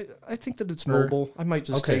 I think that it's mobile. I might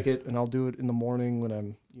just take it, and I'll do it in the morning when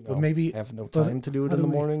I'm, maybe have no time to do it in the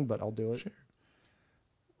morning, but I'll do it. Sure.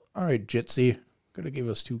 All right, Gitsy. Could have gave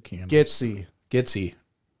us 2 candles. Gitsy. Gitsy.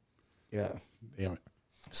 Yeah. Damn it.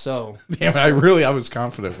 So Damn it, I was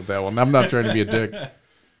confident with that one. I'm not trying to be a dick.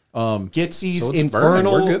 Gitsy's So it's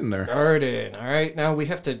Infernal burning. We're getting there. Garden. All right, now we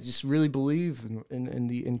have to just really believe in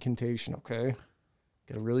the incantation, okay?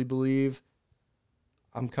 Got to really believe.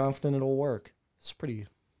 I'm confident it'll work. It's a pretty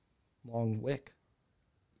long wick.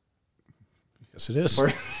 Yes, it is.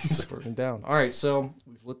 It's burning down. All right, so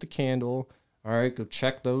we've lit the candle. All right, go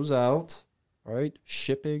check those out. All right,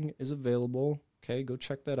 shipping is available. Okay, go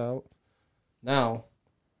check that out. Now,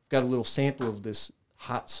 I've got a little sample of this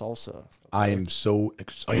hot salsa. Okay? I am so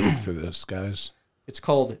excited for this, guys. It's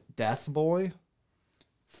called Death Boy.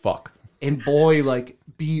 Fuck. And boy, like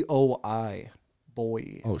B-O-I.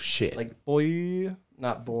 Boy. Oh, shit. Like boy,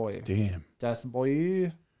 not boy. Damn. Death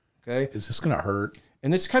Boy. Okay. Is this going to hurt?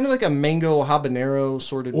 And it's kind of like a mango habanero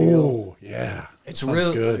sort of deal. Oh, yeah. It's Sounds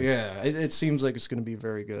really good. Yeah, it seems like it's going to be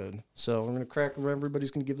very good. So we're going to crack. Everybody's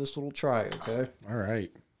going to give this a little try. Okay. All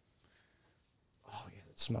right. Oh yeah,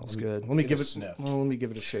 it smells good. Let me give a it. sniff. Well, let me give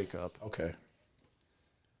it a shake up. Okay.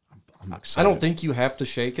 I'm I excited. don't think you have to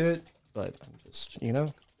shake it, but I'm just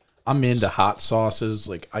I'm into hot sauces.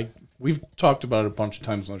 Like we've talked about it a bunch of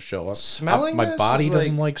times on the show. Smelling my this body is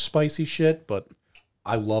doesn't like- like spicy shit, but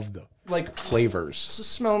I love the like flavors. this is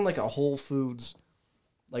smelling like a Whole Foods.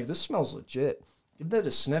 Like this smells legit. Give that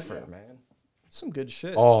a sniffer, man. Some good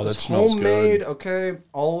shit. Oh, that It's smells homemade, good. okay,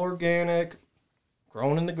 all organic,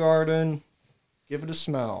 grown in the garden. Give it a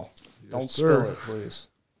smell. Don't sir. spill it, please.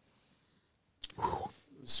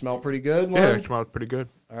 Smell pretty good, Yeah, Len? it smells pretty good.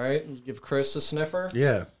 All right, give Chris a sniffer.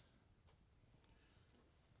 Yeah.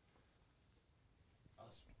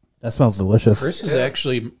 That smells delicious. Chris is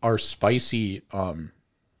actually our spicy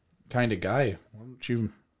kind of guy. Why don't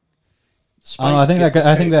you? Oh, I think Spice that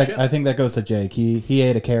gets I think that goes to Jake. He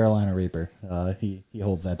ate a Carolina Reaper. He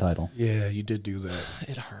holds that title. Yeah, you did do that.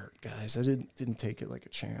 It hurt, guys. I didn't take it like a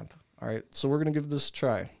champ. All right, so we're gonna give this a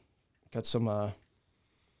try. Got some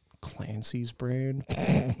Clancy's brand.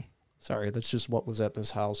 Sorry, that's just what was at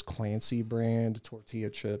this house. Clancy brand tortilla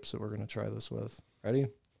chips that we're gonna try this with. Ready?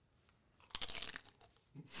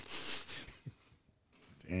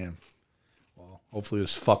 Damn. Well, hopefully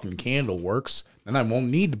this fucking candle works. Then I won't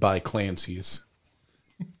need to buy Clancy's.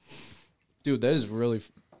 Dude, that is really.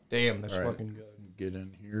 Damn, that's All right. fucking good. Get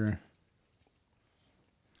in here.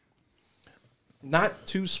 Not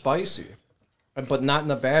too spicy, but not in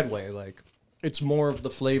a bad way. Like, it's more of the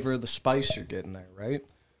flavor of the spice you're getting there, right?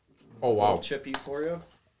 Oh, A little wow. chippy for you.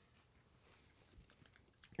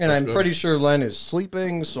 And I'm pretty sure Len is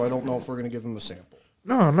sleeping, so I don't know if we're going to give him a sample.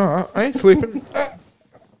 No, I ain't sleeping.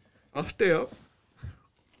 I'll stay up.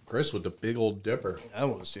 Chris with the big old dipper. That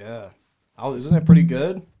was, yeah. Oh, isn't that pretty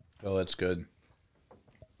good? Oh, that's good.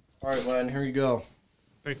 All right, Len, here you go.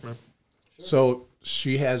 Thanks, man. So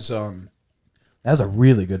she has That's a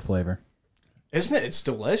really good flavor. Isn't it? It's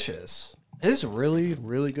delicious. It is really,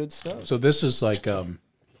 really good stuff. so this is like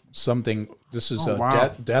something. This is Oh, a wow.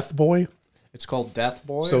 Death Boy. It's called Death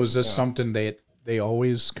Boy. So is this Yeah. something they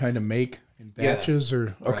always kind of make in batches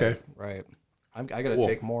or Right, okay? Right. I got to Cool.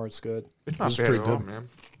 take more. It's good. It's not This is bad pretty at all, good. man.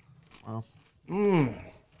 Wow.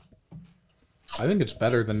 I think it's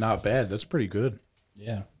better than not bad. That's pretty good.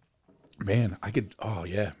 Yeah. Man, I could. Oh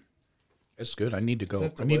yeah, it's good. I need to go.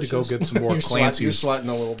 that I need to go delicious? get some more You're Clancy's. sweating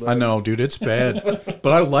a little bit. I know, dude. It's bad,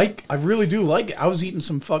 but I really do like it. I was eating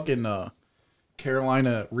some fucking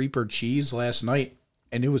Carolina Reaper cheese last night,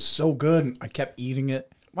 and it was so good. And I kept eating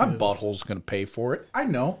it. My butthole's gonna pay for it. I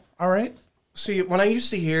know. All right. See, when I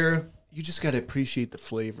used to hear, you just got to appreciate the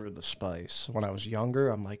flavor of the spice. When I was younger,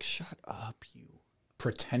 I'm like, shut up, you.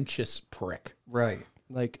 Pretentious prick. Right.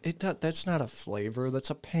 Like, that's not a flavor. That's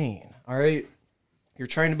a pain. All right? You're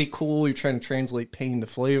trying to be cool. You're trying to translate pain to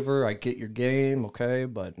flavor. I get your game, okay?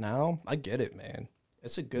 But now, I get it, man.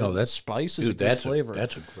 It's a good spice is a good flavor.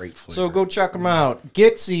 That's a great flavor. So go check them out.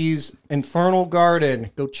 Gitsy's Infernal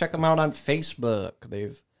Garden. Go check them out on Facebook.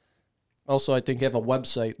 They've also, I think, have a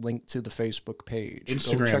website linked to the Facebook page. Go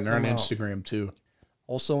check Instagram. They're on them out. Instagram too.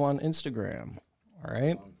 Also on Instagram. All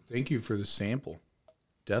right? Thank you for the sample.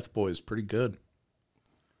 Death Boy is pretty good.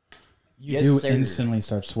 You Yes, do sir. instantly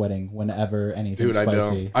start sweating whenever anything Dude,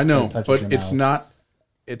 spicy I know, touches but your it's mouth.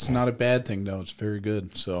 it's not a bad thing though. It's very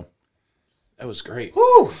good. So that was great.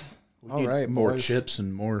 Woo! We All need right, more boys. chips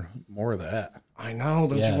and more of that. I know.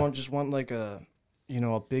 Don't Yeah. you just want like a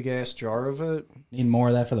big ass jar of it? Need more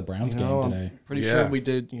of that for the Browns You know, game I'm today. pretty Yeah. sure we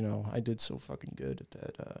did. I did so fucking good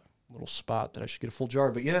at that little spot that I should get a full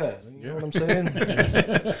jar. But yeah, you know what I'm saying?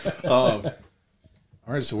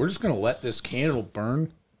 All right, so we're just gonna let this candle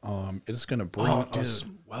burn. It's gonna bring Oh, us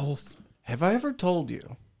dude. wealth. Have I ever told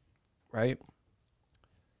you, right,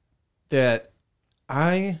 that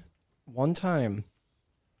I one time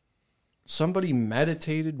somebody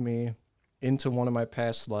meditated me into one of my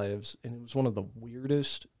past lives, and it was one of the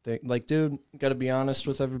weirdest things. Like, dude, got to be honest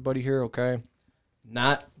with everybody here, okay?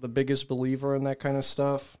 Not the biggest believer in that kind of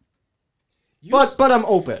stuff, but I'm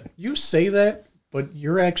open. You say that, but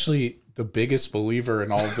you're actually the biggest believer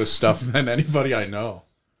in all of this stuff than anybody I know.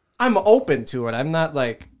 I'm open to it. I'm not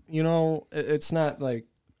like, it's not like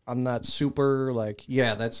I'm not super like,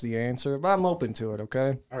 yeah, that's the answer, but I'm open to it,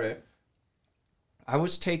 okay? All right. I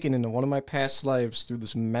was taken into one of my past lives through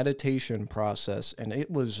this meditation process, and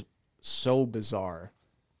it was so bizarre.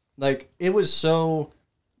 Like, it was so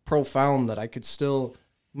profound that I could still,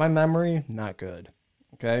 my memory, not good,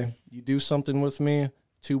 okay? You do something with me,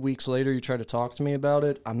 2 weeks later you try to talk to me about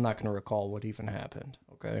it, I'm not going to recall what even happened,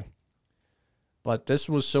 okay? But this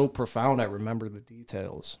was so profound, I remember the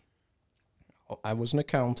details. I was an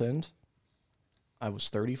accountant. I was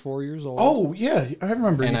 34 years old. Oh, yeah. I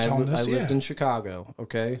remember and you telling this. I lived in Chicago,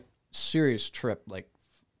 okay? Serious trip,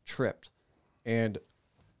 tripped. And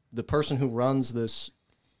the person who runs this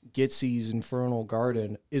Gitsy's Infernal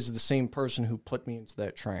Garden is the same person who put me into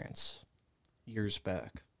that trance years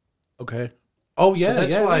back. Okay. Oh, yeah. So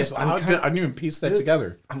that's why I didn't even piece that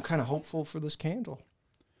together. I'm kind of hopeful for this candle.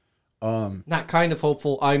 Not kind of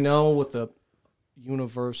hopeful. I know with the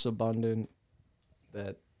universe abundant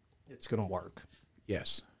that it's going to work.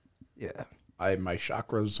 Yes. Yeah. My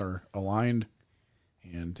chakras are aligned,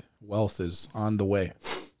 and wealth is on the way.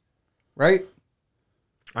 Right?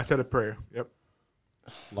 I said a prayer. Yep.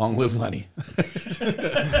 Long live Lenny.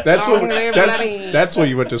 That's what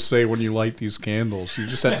you want to say when you light these candles. You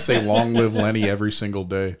just have to say "Long live Lenny" every single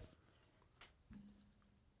day.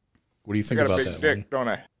 What do you think I got about a big that, dick, Lenny? don't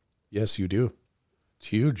I? Yes, you do. It's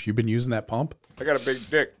huge. You've been using that pump? I got a big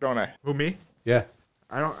dick, don't I? Who, me? Yeah.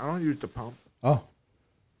 I don't use the pump. Oh.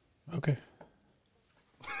 Okay.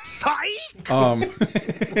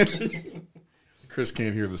 Chris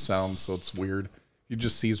can't hear the sound, so it's weird. He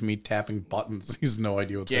just sees me tapping buttons. He's no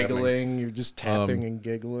idea what's happening. Giggling. You're just tapping and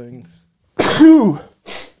giggling.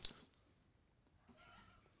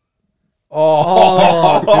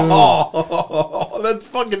 Oh, that's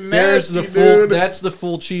fucking nasty, dude. That's the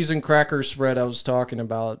full cheese and cracker spread I was talking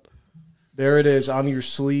about. There it is on your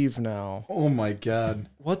sleeve now. Oh my god.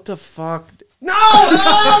 What the fuck? No!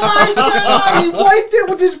 Oh my god! He wiped it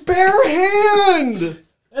with his bare hand!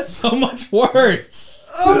 That's so much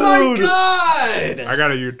worse. Oh my god! I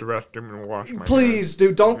gotta use the restroom and wash my Please,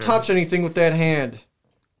 dude, don't touch anything with that hand.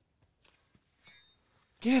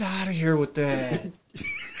 Get out of here with that.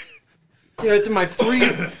 Yeah, my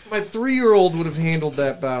 3-year-old would have handled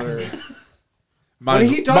that better. Mine, When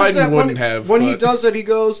he does that, when he does it, he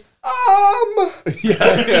goes, Yeah,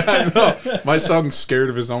 I know. My son's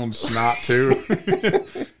scared of his own snot too.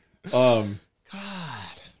 God.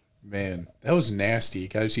 Man, that was nasty,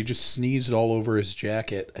 guys. He just sneezed all over his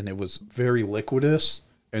jacket, and it was very liquidous.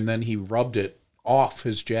 And then he rubbed it off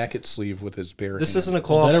his jacket sleeve with his bare This hand. isn't a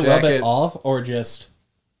cloth Did it jacket. rub it off or just?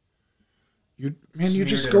 You smeared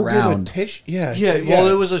just it go around? get a tissue. Yeah, Well,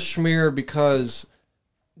 it was a schmear because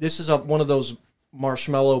this is one of those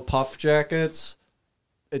marshmallow puff jackets.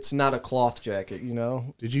 It's not a cloth jacket, you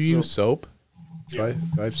know? Did you use soap? Do I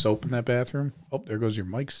have soap in that bathroom? Oh, there goes your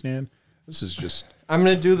mic stand. This is just... I'm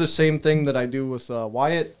going to do the same thing that I do with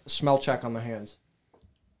Wyatt. Smell check on the hands.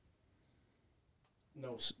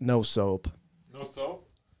 No soap. No soap?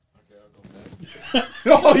 Okay,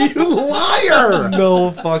 Oh, you liar!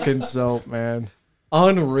 No fucking soap, man.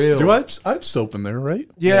 Unreal. Do I have soap in there, right?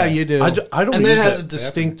 Yeah, you do. I don't and use it has that a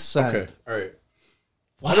distinct scent. Okay, all right.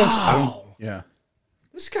 Wow. Yeah.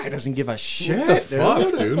 This guy doesn't give a shit, What the fuck,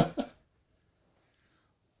 dude. dude?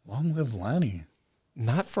 Long live Lenny.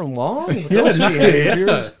 Not for long with those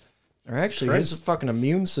behaviors. Or actually, his Christ. fucking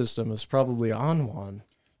immune system is probably on one.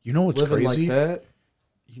 You know what's Living crazy? like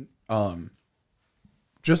that.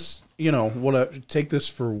 Just, take this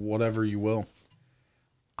for whatever you will.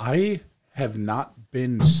 I have not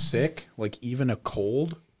been sick, like even a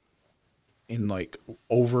cold, in like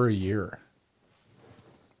over a year.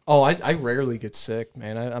 Oh, I rarely get sick,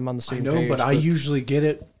 man. I'm on the same page. But I usually get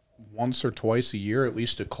it once or twice a year, at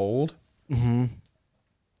least a cold. Mm-hmm.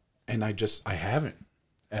 And I haven't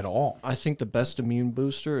at all. I think the best immune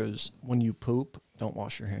booster is when you poop, don't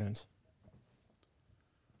wash your hands.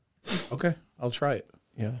 Okay, I'll try it.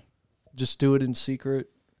 Yeah. Just do it in secret,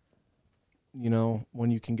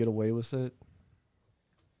 when you can get away with it.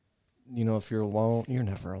 If you're alone, you're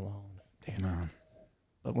never alone. Damn. No.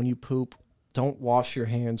 But when you poop, don't wash your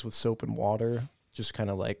hands with soap and water. Just kind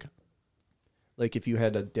of like if you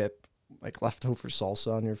had a dip, like leftover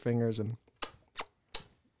salsa on your fingers and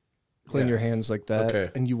clean your hands like that,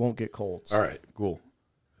 Okay. and you won't get colds. All right, cool.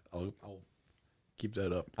 I'll keep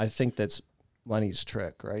that up. I think that's Lenny's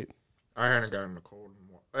trick, right? I haven't gotten a cold.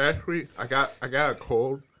 Actually, I got a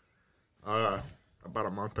cold about a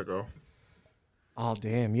month ago. Oh,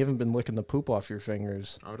 damn. You haven't been licking the poop off your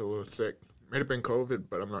fingers. I was a little sick. May have been COVID,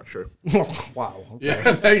 but I'm not sure. Wow. Okay.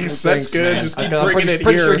 Yeah, thanks. That's good. Man. Just keep I'm bringing it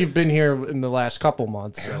pretty here. sure you've been here in the last couple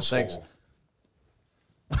months, so thanks.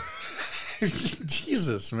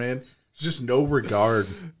 Jesus, man. Just no regard.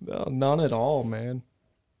 No, none at all, man.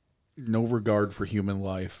 No regard for human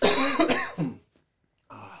life.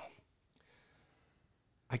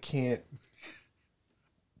 I can't.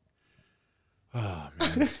 Oh,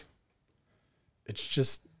 man. It's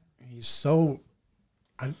just, he's so...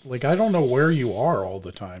 I don't know where you are all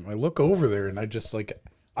the time. I look over there and I just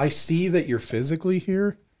I see that you're physically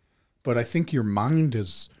here, but I think your mind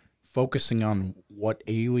is focusing on what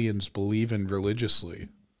aliens believe in religiously.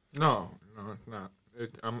 No, it's not.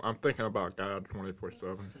 I'm thinking about God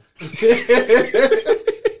 24/7.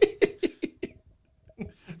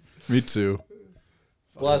 Me too.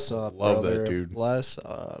 Bless up, Love brother. that dude. Bless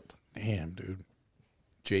up. Damn, dude.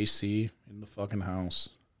 JC in the fucking house.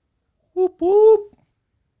 Whoop, whoop.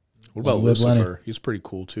 What about Long live Lucifer? Lenny. He's pretty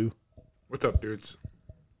cool too. What's up, dudes?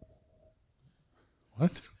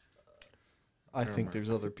 What? I think there's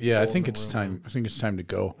other people. Yeah, I in think the it's room. time. I think it's time to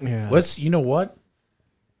go. Yeah. You know what?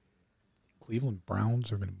 Cleveland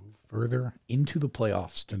Browns are going to move further into the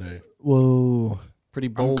playoffs today. Whoa. Pretty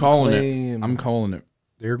bold I'm calling claim. it. I'm calling it.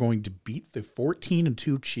 They're going to beat the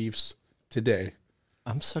 14-2 Chiefs today.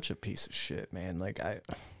 I'm such a piece of shit, man. Like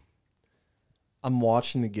I'm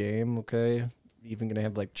watching the game, okay? Even gonna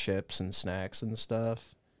have like chips and snacks and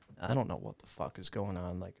stuff. I don't know what the fuck is going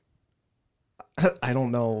on. Like I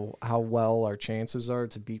don't know how well our chances are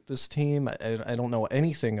to beat this team. I don't know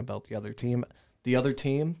anything about the other team. The other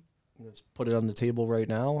team, let's put it on the table right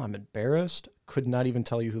now. I'm embarrassed. Could not even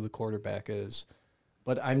tell you who the quarterback is.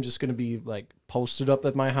 But I'm just going to be like posted up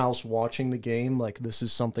at my house watching the game. Like this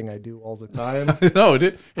is something I do all the time. No,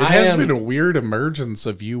 it has been a weird emergence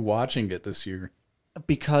of you watching it this year.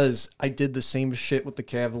 Because I did the same shit with the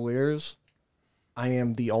Cavaliers. I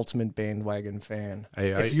am the ultimate bandwagon fan.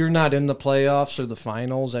 If you're not in the playoffs or the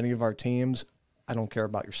finals, any of our teams, I don't care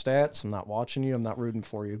about your stats. I'm not watching you. I'm not rooting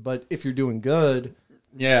for you. But if you're doing good,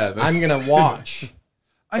 yeah, I'm going to watch.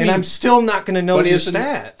 I'm still not going to know your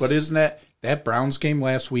stats. But isn't that Browns game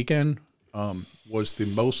last weekend was the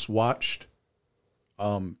most watched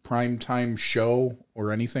primetime show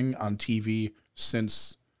or anything on TV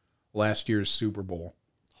since last year's Super Bowl.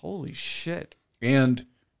 Holy shit. And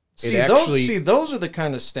those are the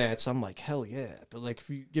kind of stats I'm like, hell yeah. But like if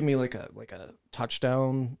you give me like a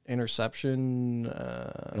touchdown, interception,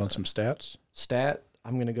 you want some stats? Stat,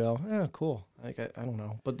 I'm gonna go, yeah, cool. Like I don't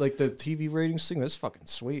know. But like the TV ratings thing, that's fucking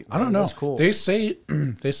sweet, man. I don't know. That's cool. They say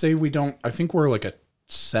we don't. I think we're like a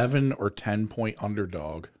 7 or 10 point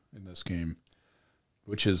underdog in this game,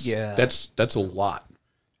 which is that's a lot.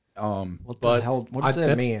 What the hell? What does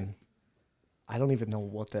that mean? I don't even know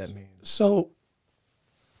what that means. So,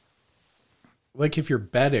 like, if you're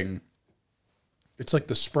betting, it's like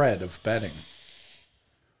the spread of betting.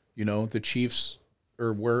 You know, the Chiefs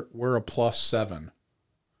we're a +7.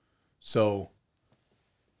 So,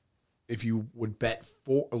 if you would bet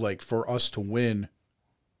for us to win,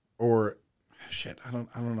 or shit, I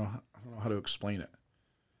don't know how to explain it.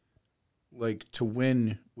 Like, to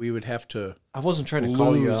win, we would have to. I wasn't trying to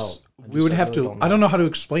call you out. We would have to. I don't know how to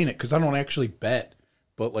explain it because I don't actually bet.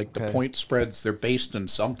 But like the point spreads, they're based on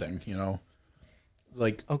something. You know,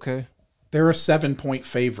 like they're a 7-point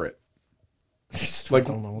favorite. I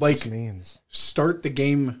don't know what this means. Start the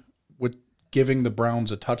game with giving the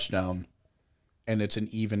Browns a touchdown, and it's an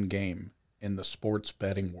even game in the sports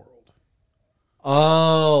betting world.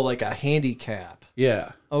 Oh, like a handicap.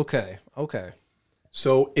 Yeah. Okay.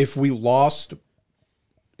 So if we lose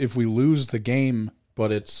the game,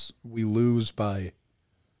 but we lose by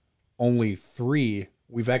only 3,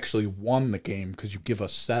 we've actually won the game because you give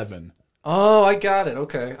us 7. Oh, I got it.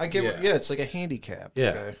 Okay. I get it. Yeah, it's like a handicap. Yeah.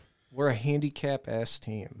 Okay. We're a handicap-ass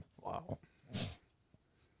team. Wow.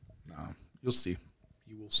 No, you'll see.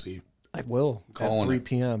 You will see. I will. At 3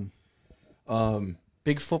 p.m.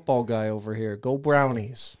 Big football guy over here. Go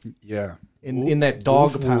Brownies. Yeah. In that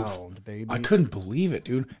dog pound, baby. I couldn't believe it,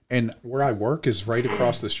 dude. And where I work is right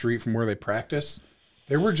across the street from where they practice.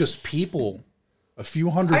 There were just people, a few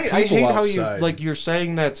hundred people I hate outside. how you're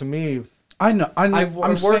saying that to me. I know. I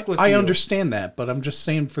work with you. I understand that, but I'm just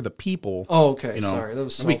saying for the people. Oh, okay. You know, sorry. That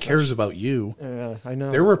was nobody selfish. cares about you. Yeah, I know.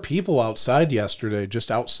 There were people outside yesterday, just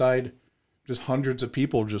outside, just hundreds of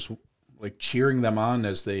people just like cheering them on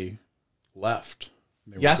as they left.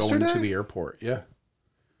 They were Yesterday? going to the airport. Yeah.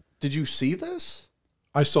 Did you see this?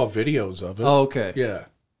 I saw videos of it. Oh, okay. Yeah.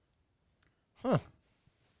 Huh.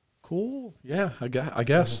 Cool. Yeah, I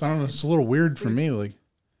guess. I don't know. It's a little weird for me. Like,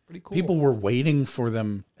 Pretty cool. people were waiting for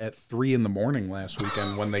them at 3 a.m. last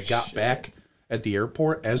weekend when they got back at the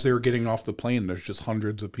airport. As they were getting off the plane, there's just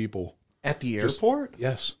hundreds of people. At the airport?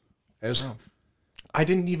 Yes. I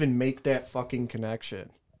didn't even make that fucking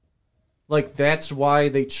connection. Like, that's why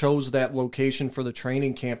they chose that location for the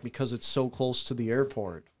training camp, because it's so close to the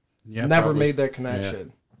airport. Yeah, Never probably. made that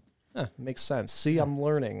connection. Huh, makes sense. See, I'm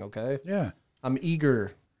learning, okay? Yeah. I'm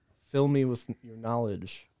eager. Fill me with your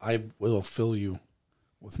knowledge. I will fill you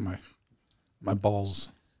with my balls,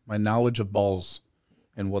 my knowledge of balls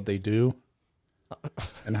and what they do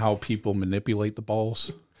and how people manipulate the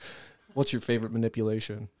balls. What's your favorite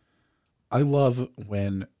manipulation? I love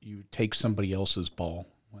when you take somebody else's ball,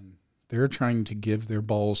 when they're trying to give their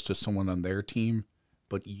balls to someone on their team,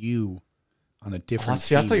 but you on a different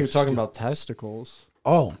See, I team. thought you were talking about testicles.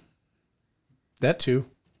 Oh, that too.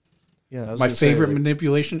 Yeah, I was My gonna say, favorite like,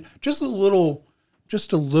 manipulation, just a little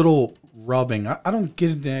rubbing. I don't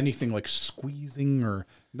get into anything like squeezing or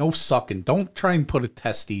no sucking. Don't try and put a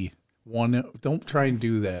testy one. Don't try and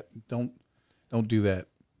do that. Don't do that.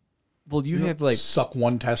 Well, you have like Suck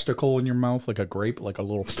one testicle in your mouth like a grape, like a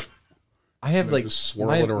little. I have like just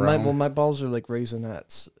swirl it around. my balls are like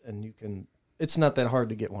raisinets, and you can. It's not that hard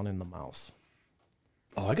to get one in the mouth.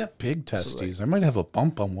 Oh, I got big testes. I might have a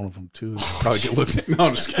bump on one of them too. Probably get looked at. No,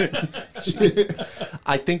 I'm just kidding.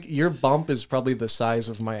 I think your bump is probably the size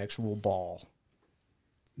of my actual ball.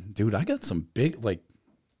 Dude, I got some big, like,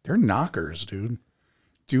 they're knockers, dude.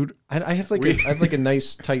 Dude, I have like I have like a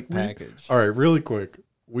nice tight package. all right, really quick.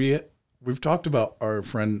 We've talked about our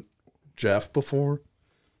friend Jeff before.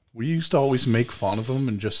 We used to always make fun of him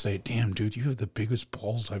and just say, "Damn, dude, you have the biggest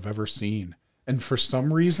balls I've ever seen." And for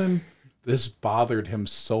some reason, this bothered him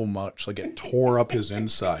so much, like it tore up his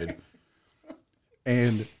inside.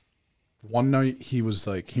 And one night he was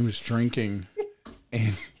drinking,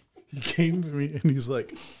 and he came to me and he's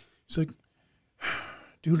like,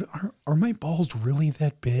 "Dude, are my balls really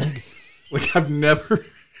that big?" Like, I've never.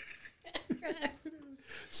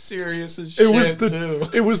 Serious as shit.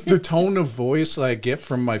 It was the tone of voice I get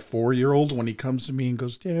from my 4-year-old when he comes to me and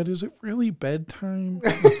goes, "Dad, is it really bedtime?"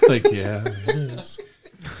 Like, yeah, it is.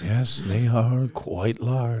 Yes, they are quite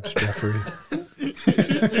large, Jeffrey.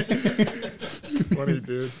 Funny,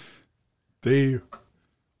 dude.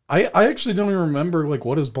 I actually don't even remember like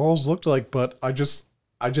what his balls looked like, but I just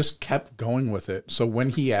kept going with it. So when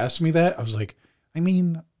he asked me that, I was like, I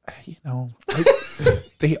mean, you know,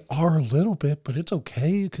 they are a little bit, but it's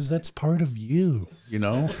okay because that's part of you, you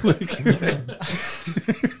know? Like,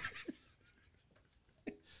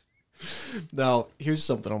 now, here's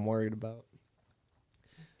something I'm worried about.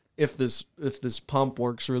 If this pump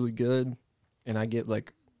works really good and I get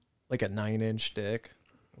like a 9-inch dick,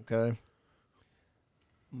 okay?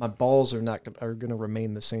 My balls are gonna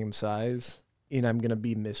remain the same size, and I'm gonna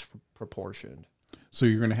be misproportioned. so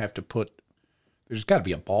you're gonna have to there's got to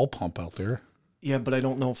be a ball pump out there. Yeah, but I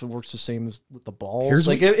don't know if it works the same as with the balls. Here's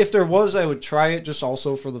like if there was, I would try it just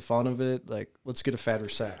also for the fun of it. Like, let's get a fatter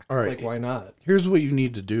sack. All right. Like, why not? Here's what you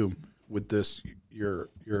need to do with this your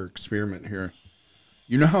experiment here.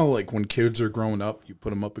 You know how like when kids are growing up, you put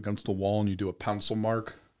them up against the wall and you do a pencil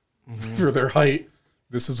mark for their height.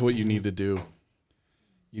 This is what you need to do.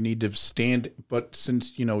 You need to stand, but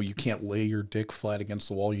since you know you can't lay your dick flat against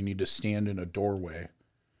the wall, you need to stand in a doorway,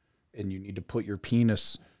 and you need to put your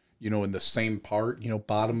penis, you know, in the same part. You know,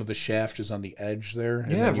 bottom of the shaft is on the edge there.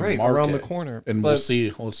 And Yeah, then you right, mark around it, the corner. and But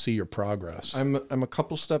let's see your progress. I'm a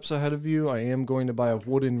couple steps ahead of you. I am going to buy a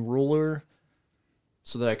wooden ruler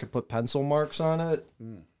so that I could put pencil marks on it,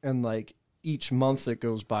 and like each month that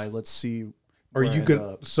goes by, let's see. Are where I you end gonna?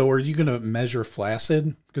 up. So are you gonna measure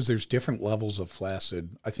flaccid? Because there's different levels of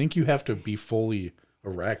flaccid. I think you have to be fully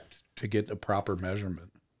erect to get a proper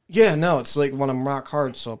measurement. Yeah, no, it's like when I'm rock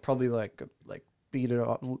hard, so I'll probably like beat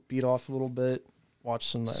off a little bit, watch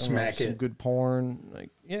some Smack some it. good porn,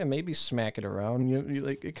 like yeah, maybe smack it around. You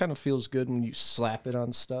like it kind of feels good when you slap it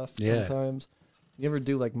on stuff. Yeah. Sometimes you ever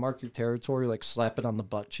do like mark your territory, like slap it on the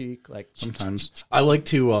butt cheek, like Sometimes I like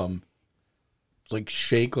to like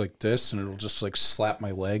shake like this, and it'll just like slap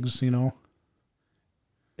my legs. You know.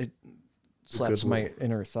 it slaps good my little-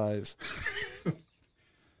 inner thighs.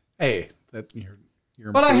 Hey, that you're.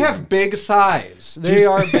 But I have improving. big thighs. They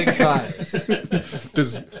are big thighs.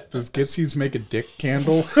 Does Gitsy's make a dick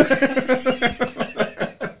candle?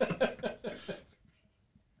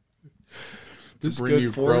 This bring you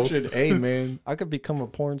good fortune. growth. Hey man, I could become a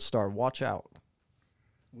porn star. Watch out.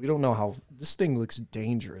 We don't know how this thing looks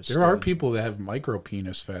dangerous. There are people that have micro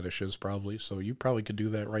penis fetishes, probably. So you probably could do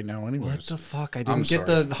that right now, anyways. What the fuck? I didn't get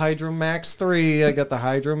the Hydro Max 3. I got the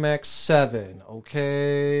Hydro Max 7.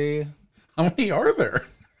 Okay. How many are there?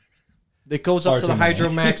 It goes up to the Hydro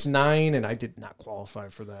Max 9, and I did not qualify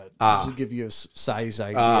for that. Just to give you a size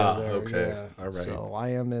idea there. Okay. Yeah. All right. So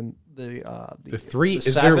I am in the 3. the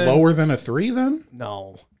Is 7. there lower than a 3 then?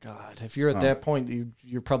 No. God. If you're at that point,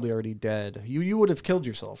 you're probably already dead. You would have killed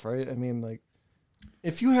yourself, right? I mean, like,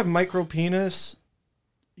 if you have micro penis,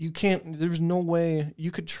 you can't, there's no way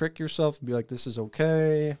you could trick yourself and be like, this is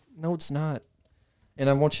okay. No, it's not. And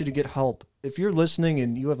I want you to get help. If you're listening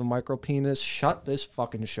and you have a micro penis, shut this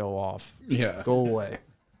fucking show off. Yeah. Go away.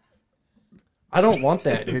 I don't want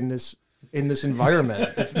that in this environment.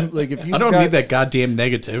 If you I don't need that goddamn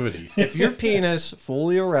negativity. If your penis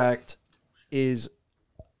fully erect is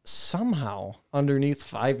somehow underneath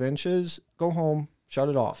 5 inches, go home, shut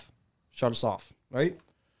it off. Shut us off, right?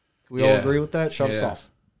 We all agree with that? Shut us off.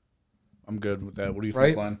 I'm good with that. What do you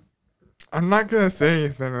think, Len? I'm not going to say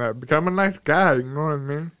anything to that. Become a nice guy, you know what I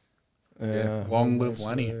mean? Yeah. Long live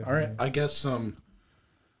Lenny. All right. I guess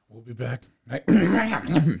we'll be back.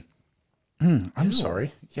 I'm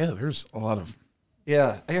sorry. Yeah, there's a lot of...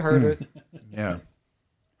 Yeah, I heard it. Yeah.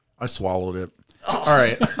 I swallowed it. All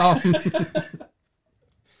right.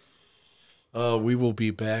 We will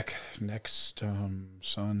be back next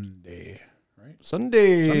Sunday, right?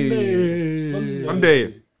 Sunday.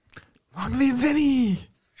 Long live Lenny.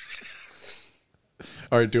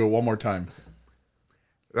 All right, do it one more time.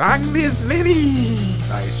 Long live Lenny.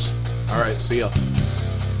 Nice. All right, see ya.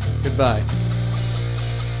 Goodbye.